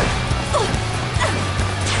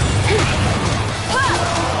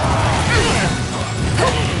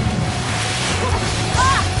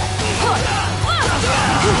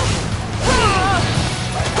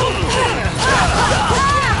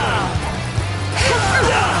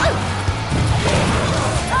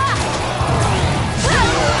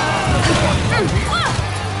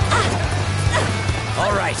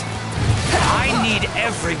 All right. I need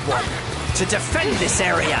everyone to defend this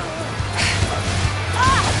area.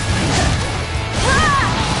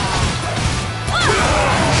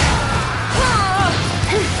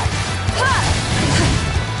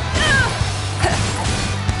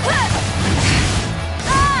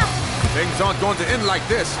 Things aren't going to end like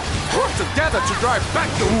this. Work together to drive back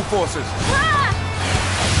the Wu forces.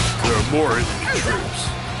 There are more enemy troops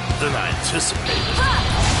than I anticipated.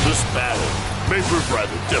 This battle may prove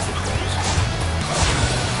rather difficult.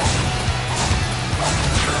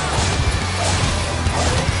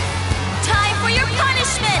 Time for your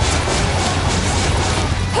punishment!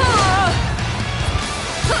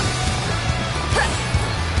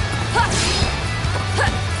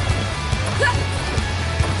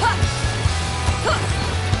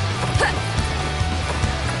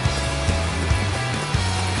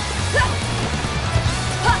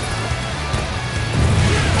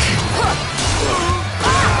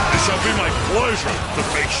 pleasure to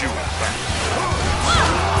face you back.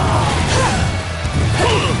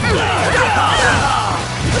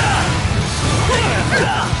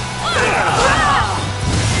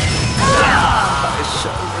 I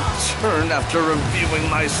shall return after reviewing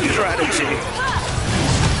my strategy.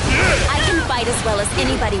 I can fight as well as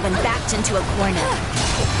anybody when backed into a corner.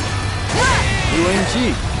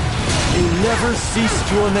 Yuanji, you never cease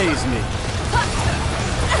to amaze me.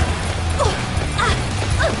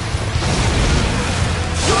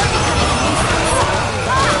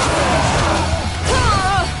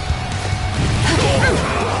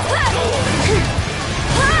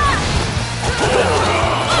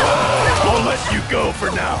 I'll let you go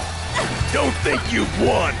for now. Don't think you've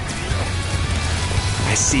won.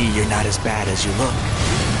 I see you're not as bad as you look.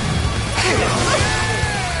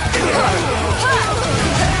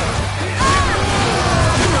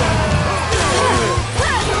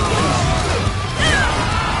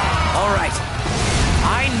 All right.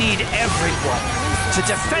 I need everyone to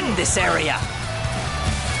defend this area.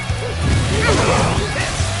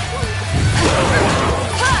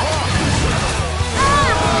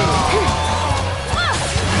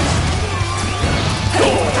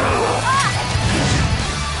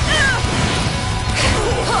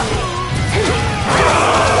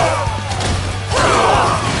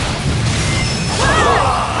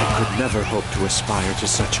 I could never hope to aspire to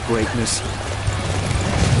such greatness.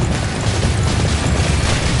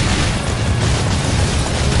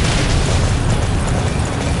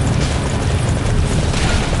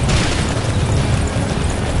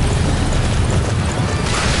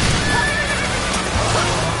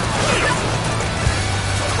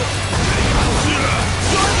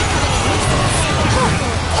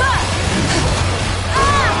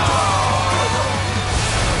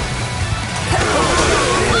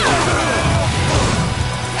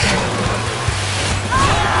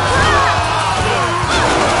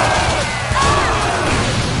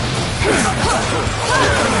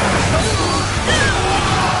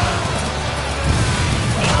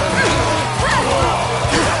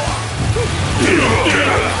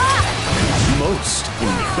 Most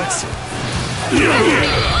impressive.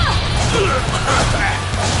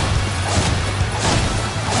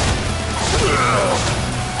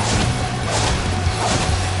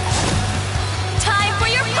 Time for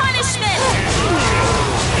your punishment!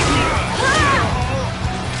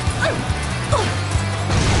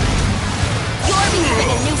 You're becoming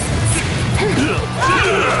a nuisance.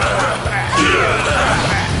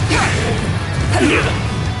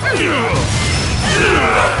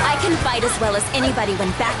 I can fight as well as anybody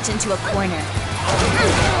when backed into a corner.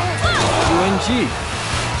 Yuanji,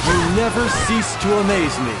 you never cease to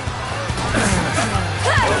amaze me.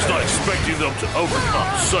 I was not expecting them to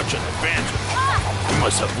overcome such an advantage. We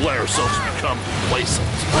must have let ourselves become complacent.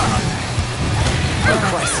 The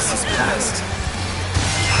crisis is past.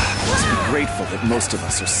 Let's be grateful that most of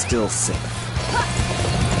us are still safe.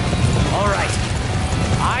 All right.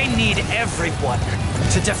 I need everyone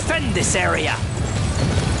to defend this area.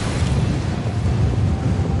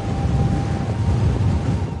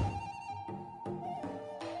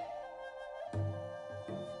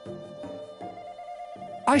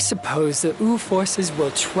 I suppose the Wu forces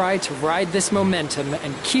will try to ride this momentum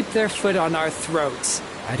and keep their foot on our throats.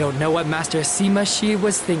 I don't know what Master Sima Shi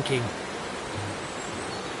was thinking.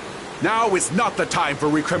 Now is not the time for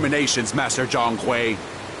recriminations, Master Zhang Hui.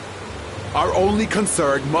 Our only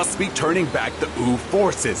concern must be turning back the Wu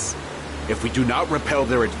forces. If we do not repel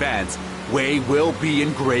their advance, Wei will be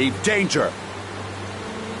in grave danger.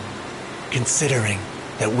 Considering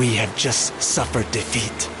that we have just suffered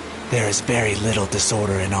defeat, there is very little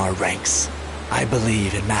disorder in our ranks. I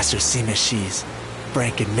believe in Master Sima Shi's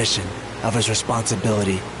frank admission of his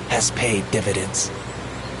responsibility has paid dividends.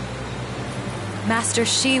 Master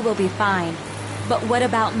Shi will be fine. But what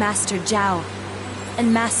about Master Zhao?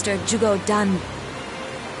 And Master Zhugo Dan?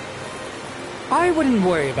 I wouldn't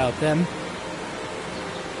worry about them.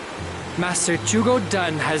 Master Zhugo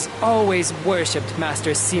Dan has always worshipped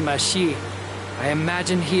Master Sima Shi. I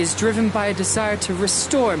imagine he is driven by a desire to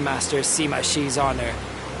restore Master Sima Shi's honor.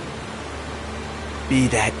 Be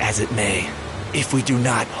that as it may, if we do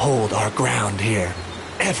not hold our ground here,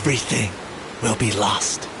 everything will be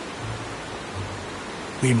lost.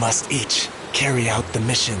 We must each carry out the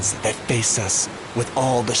missions that face us with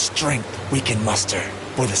all the strength we can muster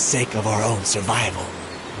for the sake of our own survival.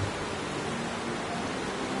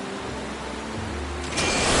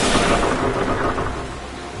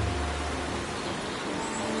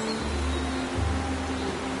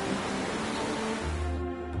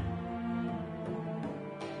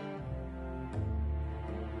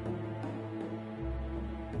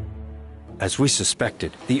 As we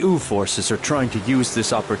suspected, the U forces are trying to use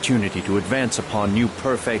this opportunity to advance upon New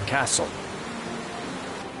Perfect Castle.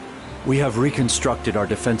 We have reconstructed our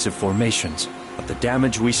defensive formations, but the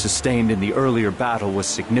damage we sustained in the earlier battle was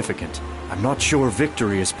significant. I'm not sure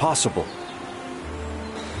victory is possible.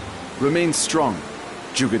 Remain strong,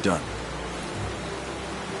 Jugadun.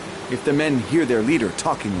 If the men hear their leader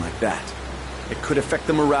talking like that, it could affect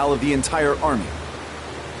the morale of the entire army.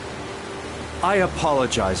 I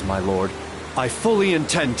apologize, my lord. I fully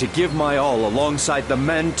intend to give my all alongside the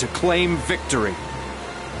men to claim victory.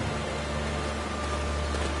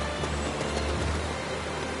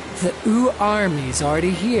 The U army's already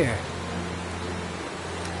here.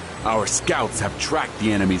 Our scouts have tracked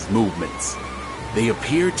the enemy's movements. They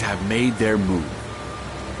appear to have made their move.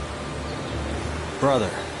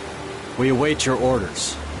 Brother, we await your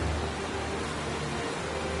orders.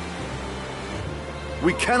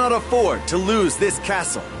 We cannot afford to lose this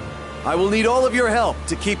castle. I will need all of your help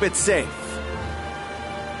to keep it safe.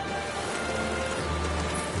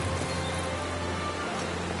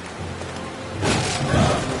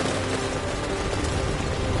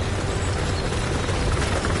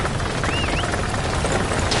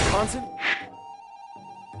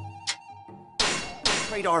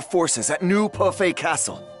 Concentrate our forces at New Perfect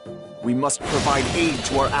Castle. We must provide aid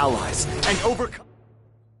to our allies and overcome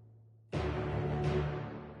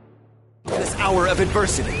this hour of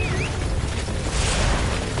adversity.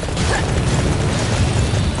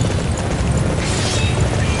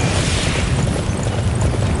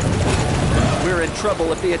 We're in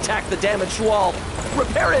trouble if they attack the damaged wall.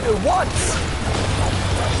 Repair it at once!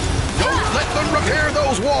 Don't let them repair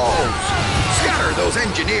those walls! Scatter those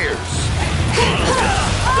engineers!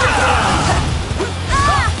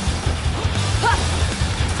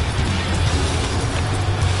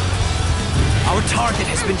 Our target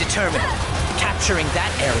has been determined. Capturing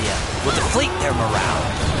that area will deflate their morale.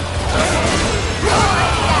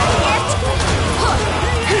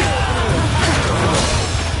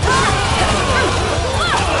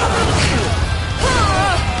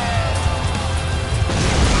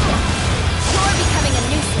 You're becoming a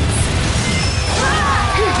nuisance.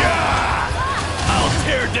 I'll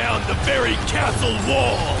tear down the very castle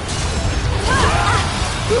wall!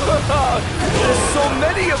 There's so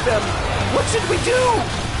many of them! What should we do?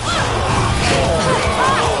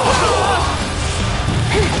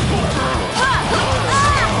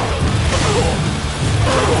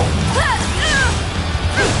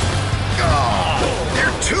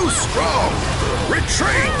 They're too strong!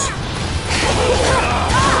 Retreat!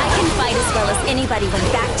 I can fight as well as anybody when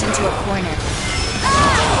backed into a corner.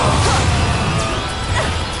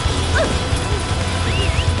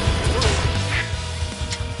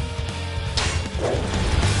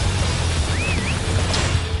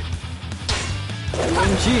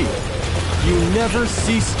 Yuanji, you never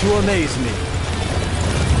cease to amaze me.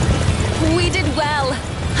 We did well,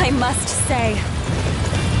 I must say.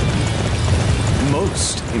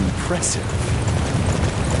 Most impressive.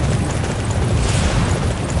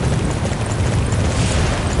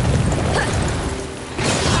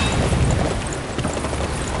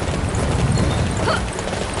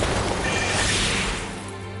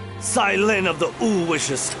 Silent of the U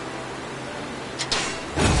wishes.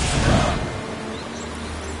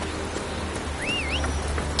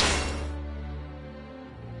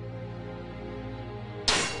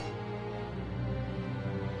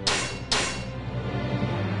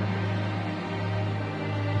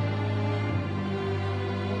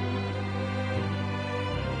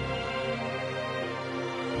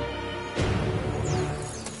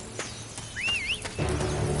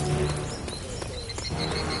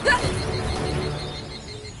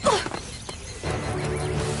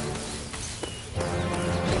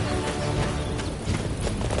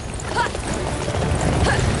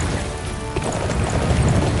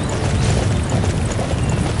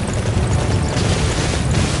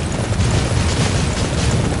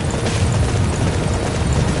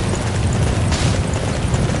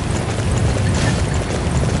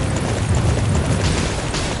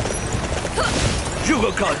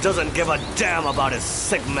 Jugoka doesn't give a damn about his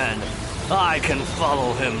sick men. I can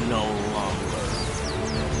follow him no longer.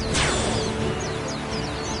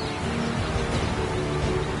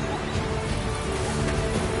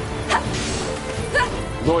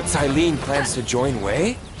 Lord Silene plans to join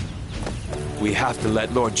Wei? We have to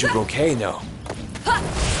let Lord Jugoke know.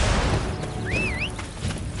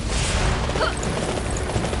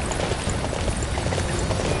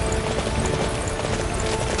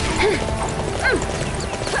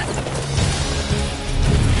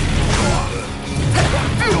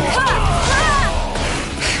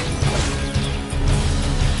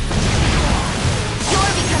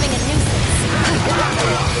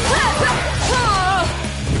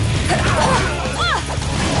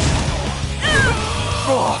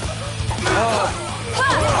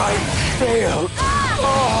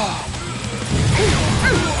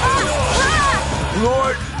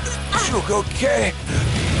 Lord Shugoke,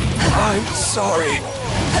 I'm sorry.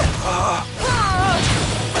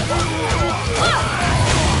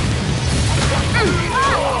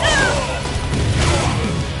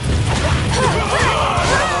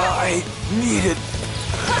 I needed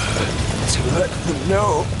to let them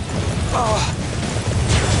know.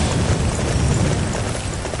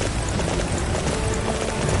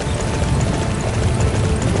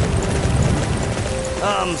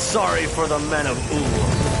 I'm sorry for the men of U,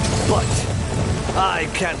 but I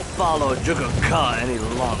can't follow Jugoka any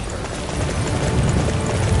longer.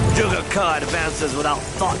 Jugoka advances without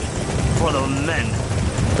thought for the men.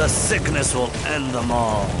 The sickness will end them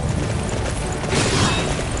all.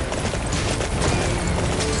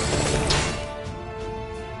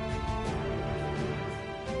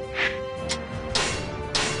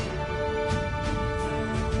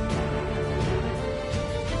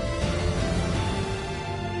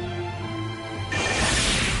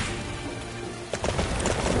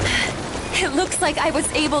 It looks like I was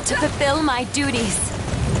able to fulfill my duties.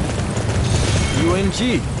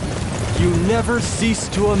 Yuanji, you never cease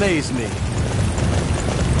to amaze me.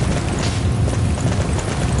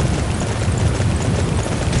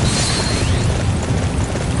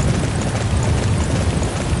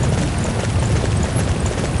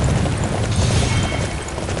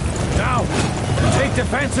 Now, take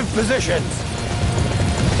defensive positions.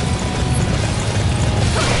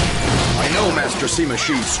 I know Master Sima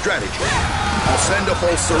Shi's strategy. I'll send a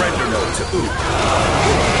full surrender note to U.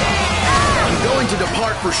 I'm going to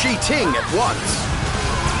depart for Shi Ting at once.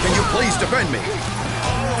 Can you please defend me?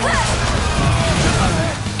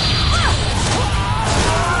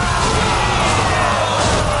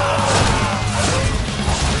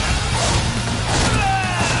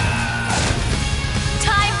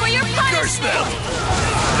 Time for your punishment! Curse them!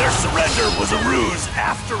 Their surrender was a ruse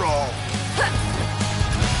after all.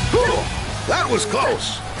 Whew, that was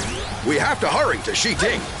close. We have to hurry to Shi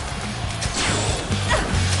Ting.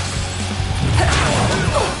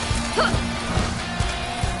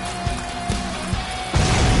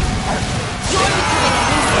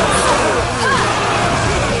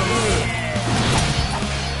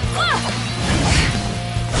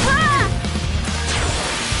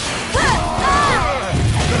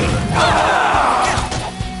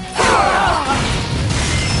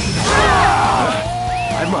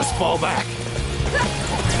 I must fall back.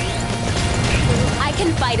 I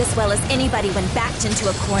can fight as well as anybody when backed into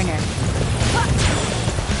a corner.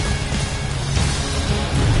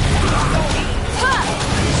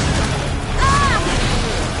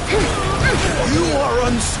 You are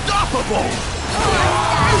unstoppable!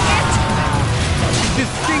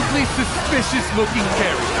 Distinctly suspicious looking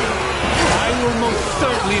character. I will most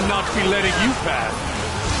certainly not be letting you pass.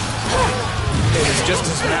 It is just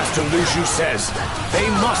as Master Lu Shu says. They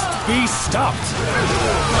must be stopped.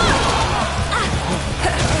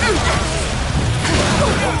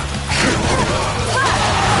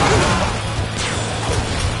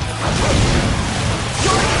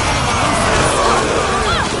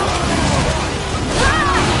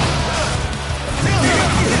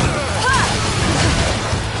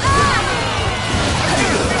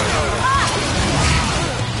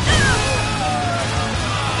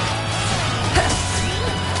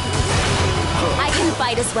 I can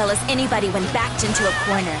fight as well as anybody when backed into a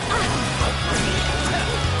corner.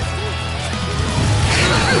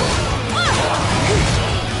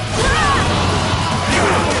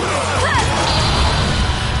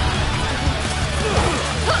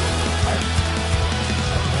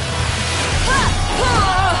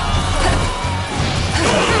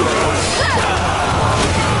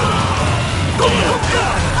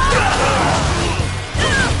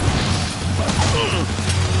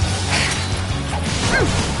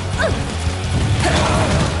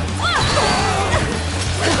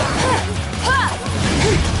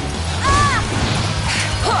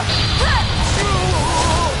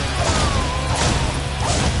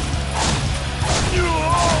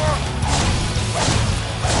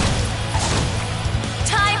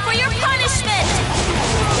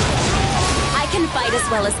 Fight as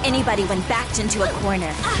well as anybody when backed into a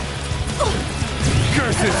corner.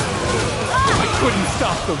 Curses! I couldn't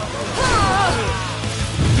stop them.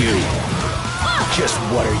 You. Just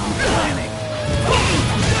what are you planning?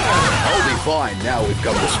 I'll be fine now we've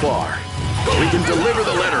come this far. We can deliver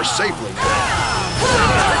the letter safely now.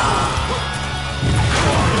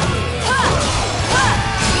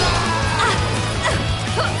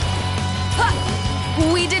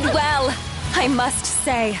 We did well, I must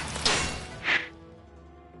say.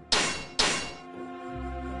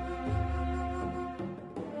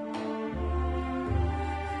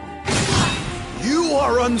 You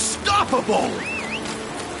are unstoppable!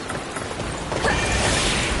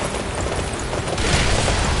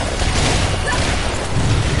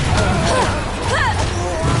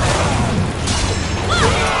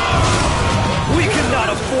 We cannot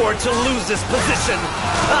afford to lose this position.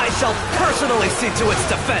 I shall personally see to its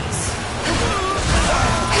defense.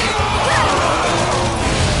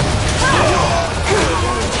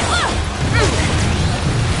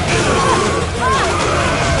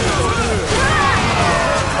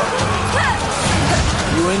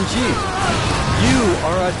 Yuanji, you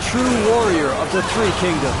are a true warrior of the Three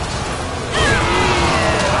Kingdoms.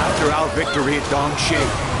 After our victory at Dongxing,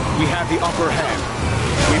 we have the upper hand.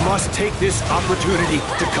 We must take this opportunity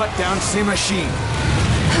to cut down Sima Shi.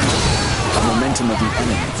 The momentum of the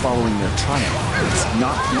enemy following their triumph is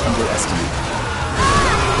not to be underestimated.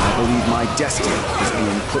 I believe my destiny is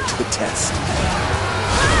being put to the test.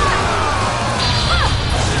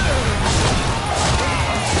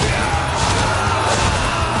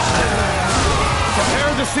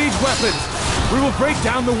 Prepare the siege weapons. We will break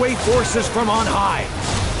down the Wei forces from on high.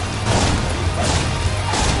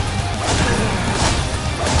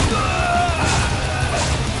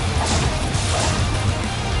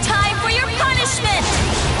 Time for your punishment!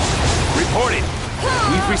 Reporting.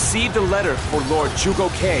 We've received a letter for Lord Zhugo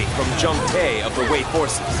Ke from Zheng Te of the Wei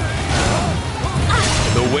forces.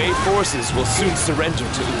 The Wei forces will soon surrender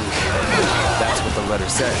to Wu. That's what the letter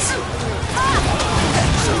says.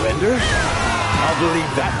 Surrender? I'll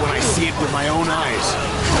believe that when I see it with my own eyes.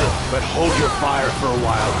 But hold your fire for a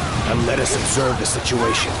while and let us observe the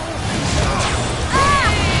situation.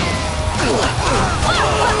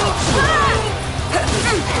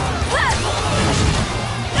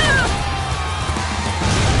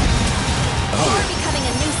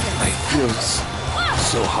 I feel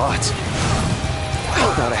so hot.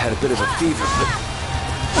 I thought I had a bit of a fever, but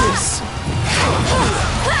this...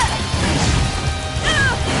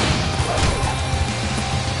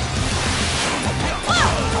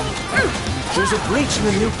 There's a breach in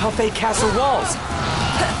the new Parfait Castle walls.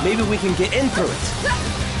 Maybe we can get in through it.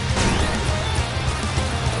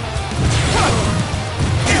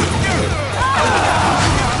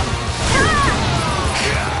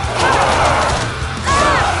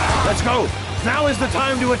 Let's go! Now is the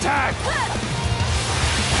time to attack!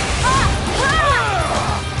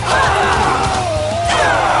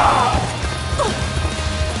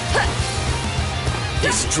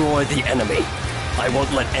 Destroy the enemy. I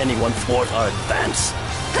won't let anyone thwart our advance.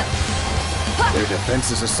 Their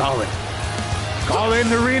defenses are solid. Call in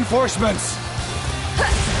the reinforcements!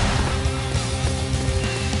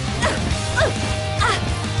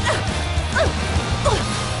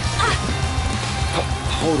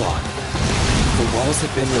 Hold on. The walls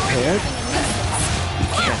have been repaired? We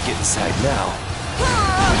can't get inside now.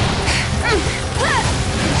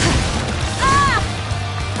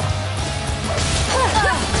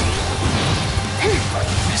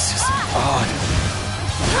 This is odd.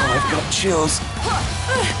 Now I've got chills.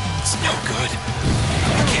 It's no good.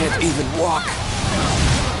 I can't even walk.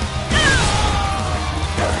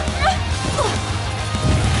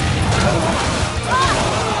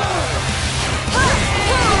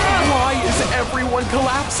 Why is everyone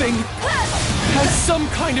collapsing? Has some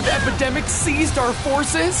kind of epidemic seized our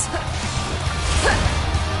forces?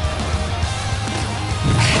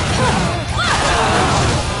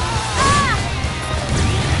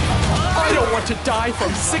 I don't want to die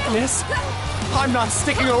from sickness. I'm not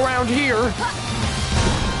sticking around here.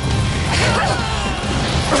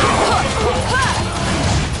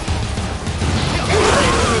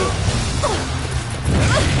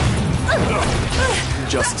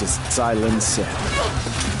 Just as Xylin said,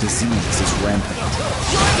 disease is rampant.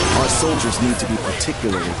 Our soldiers need to be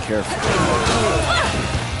particularly careful.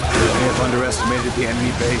 They may have underestimated the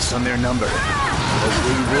enemy base on their number, but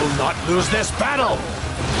we will not lose this battle!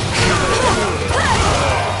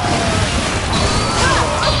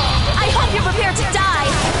 I hope you're prepared to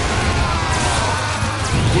die!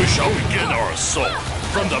 We shall begin our assault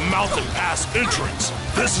from the Mountain Pass entrance.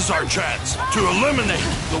 This is our chance to eliminate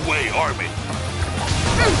the Wei army.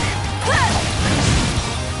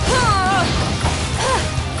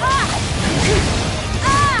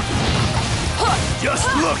 Just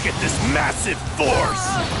look at this massive force!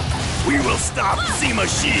 We will stop Sima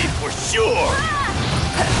Shi for sure!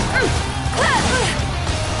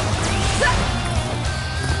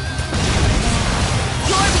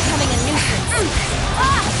 You're becoming a nuisance!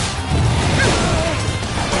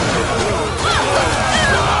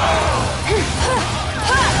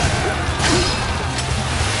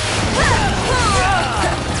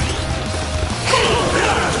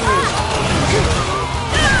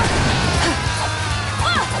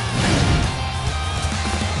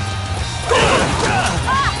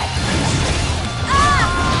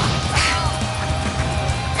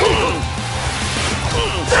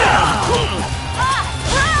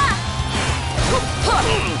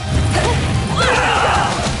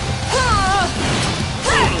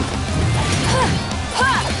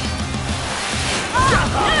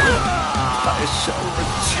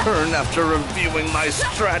 after reviewing my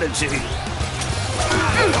strategy.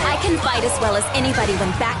 I can fight as well as anybody when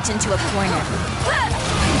backed into a corner.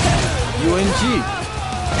 Yuanji,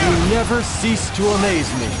 you never cease to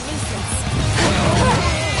amaze me.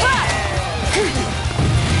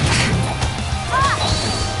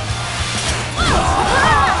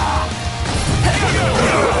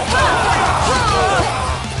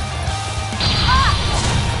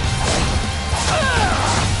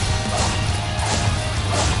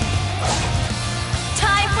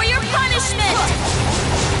 Time for your punishment!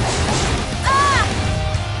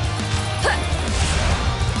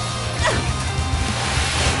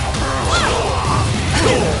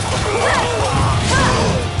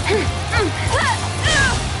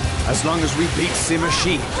 As long as we beat Sima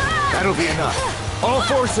Shi, that'll be enough. All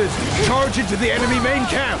forces, charge into the enemy main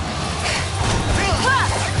camp!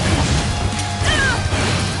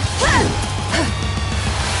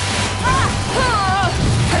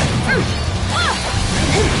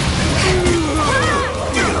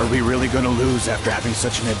 Are we really gonna lose after having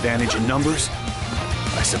such an advantage in numbers?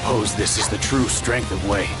 I suppose this is the true strength of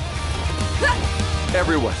Wei.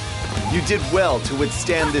 Everyone, you did well to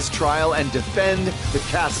withstand this trial and defend the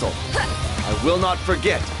castle. I will not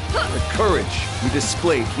forget the courage you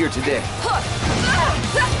displayed here today.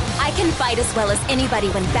 I can fight as well as anybody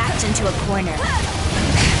when backed into a corner.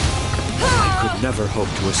 I could never hope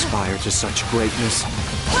to aspire to such greatness.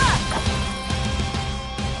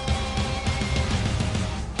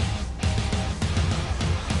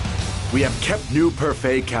 We have kept New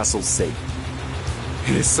Perfet Castle safe.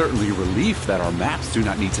 It is certainly a relief that our maps do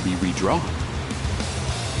not need to be redrawn.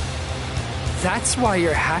 That's why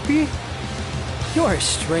you're happy? You're a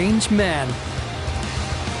strange man.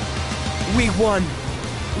 We won!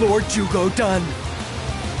 Lord Jugo done!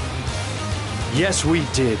 Yes, we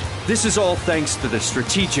did. This is all thanks to the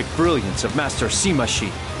strategic brilliance of Master Sima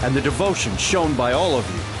Shi and the devotion shown by all of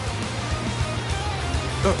you.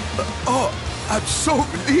 I'm so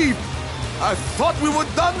relieved! I thought we were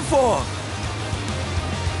done for!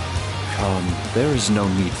 Come, there is no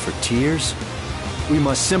need for tears. We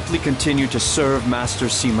must simply continue to serve Master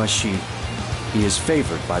Sima Shi. He is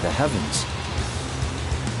favored by the heavens.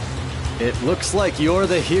 It looks like you're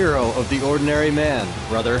the hero of the ordinary man,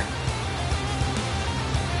 brother.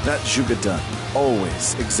 That Zhuge-Dan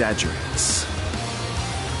always exaggerates.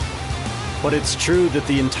 But it's true that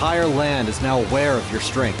the entire land is now aware of your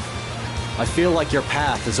strength. I feel like your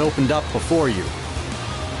path is opened up before you.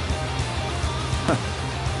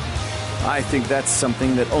 I think that's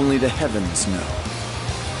something that only the heavens know.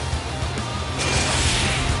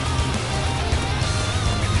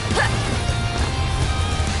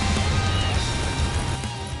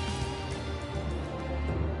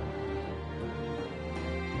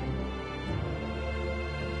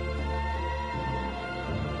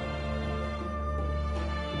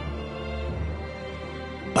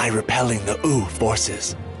 By repelling the Wu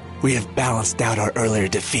forces, we have balanced out our earlier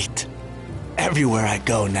defeat. Everywhere I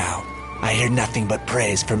go now, I hear nothing but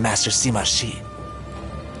praise for Master Sima Shi.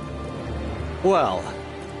 Well,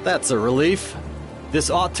 that's a relief.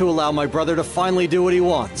 This ought to allow my brother to finally do what he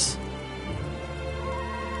wants.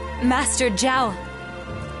 Master Zhao,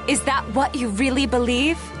 is that what you really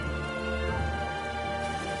believe?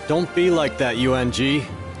 Don't be like that, Yuanji.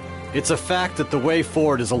 It's a fact that the way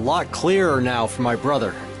forward is a lot clearer now for my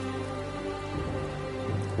brother.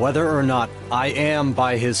 Whether or not I am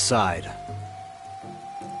by his side.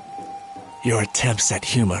 Your attempts at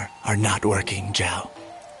humor are not working, Zhao.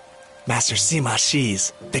 Master Sima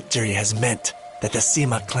Shi's victory has meant that the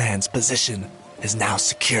Sima clan's position is now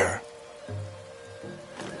secure.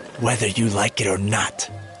 Whether you like it or not,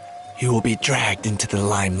 you will be dragged into the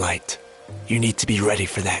limelight. You need to be ready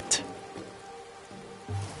for that.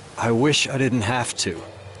 I wish I didn't have to.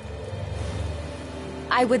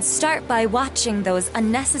 I would start by watching those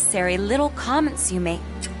unnecessary little comments you make.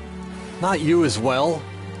 Not you as well.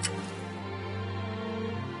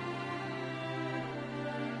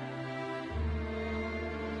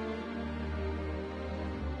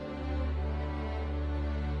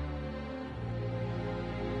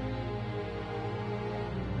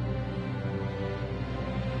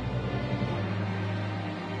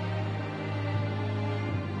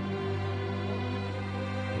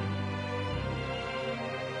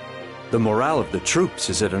 The morale of the troops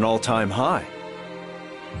is at an all-time high.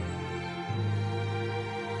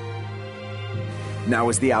 Now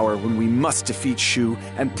is the hour when we must defeat Shu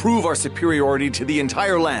and prove our superiority to the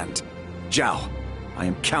entire land. Zhao, I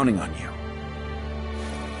am counting on you.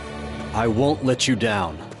 I won't let you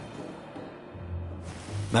down.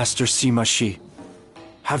 Master Sima Shi,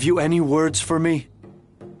 have you any words for me?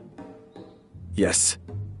 Yes,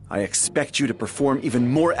 I expect you to perform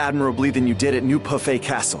even more admirably than you did at New Parfait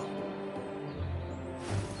Castle.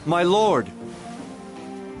 My lord!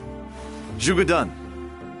 Zhuge-Dan,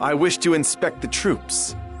 I wish to inspect the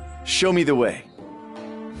troops. Show me the way.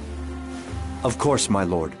 Of course, my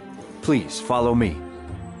lord. Please, follow me.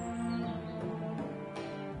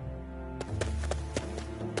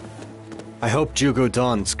 I hope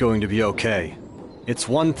Zhuge-Dan's going to be okay. It's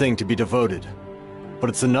one thing to be devoted, but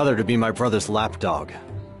it's another to be my brother's lapdog.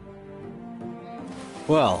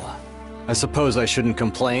 Well, I suppose I shouldn't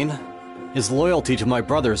complain. His loyalty to my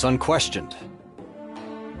brother is unquestioned.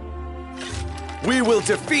 We will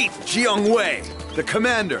defeat Jiang Wei, the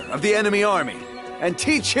commander of the enemy army, and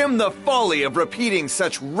teach him the folly of repeating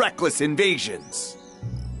such reckless invasions.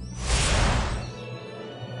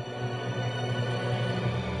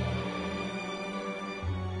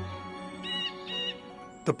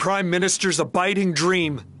 The Prime Minister's abiding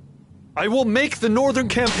dream. I will make the Northern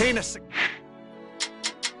Campaign a success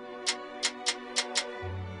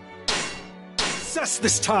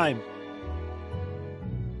this time.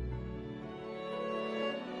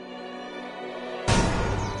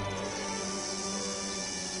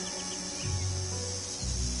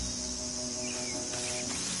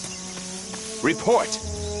 Report!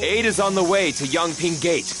 Aid is on the way to Yangping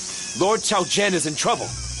Gate. Lord Chao Zhen is in trouble.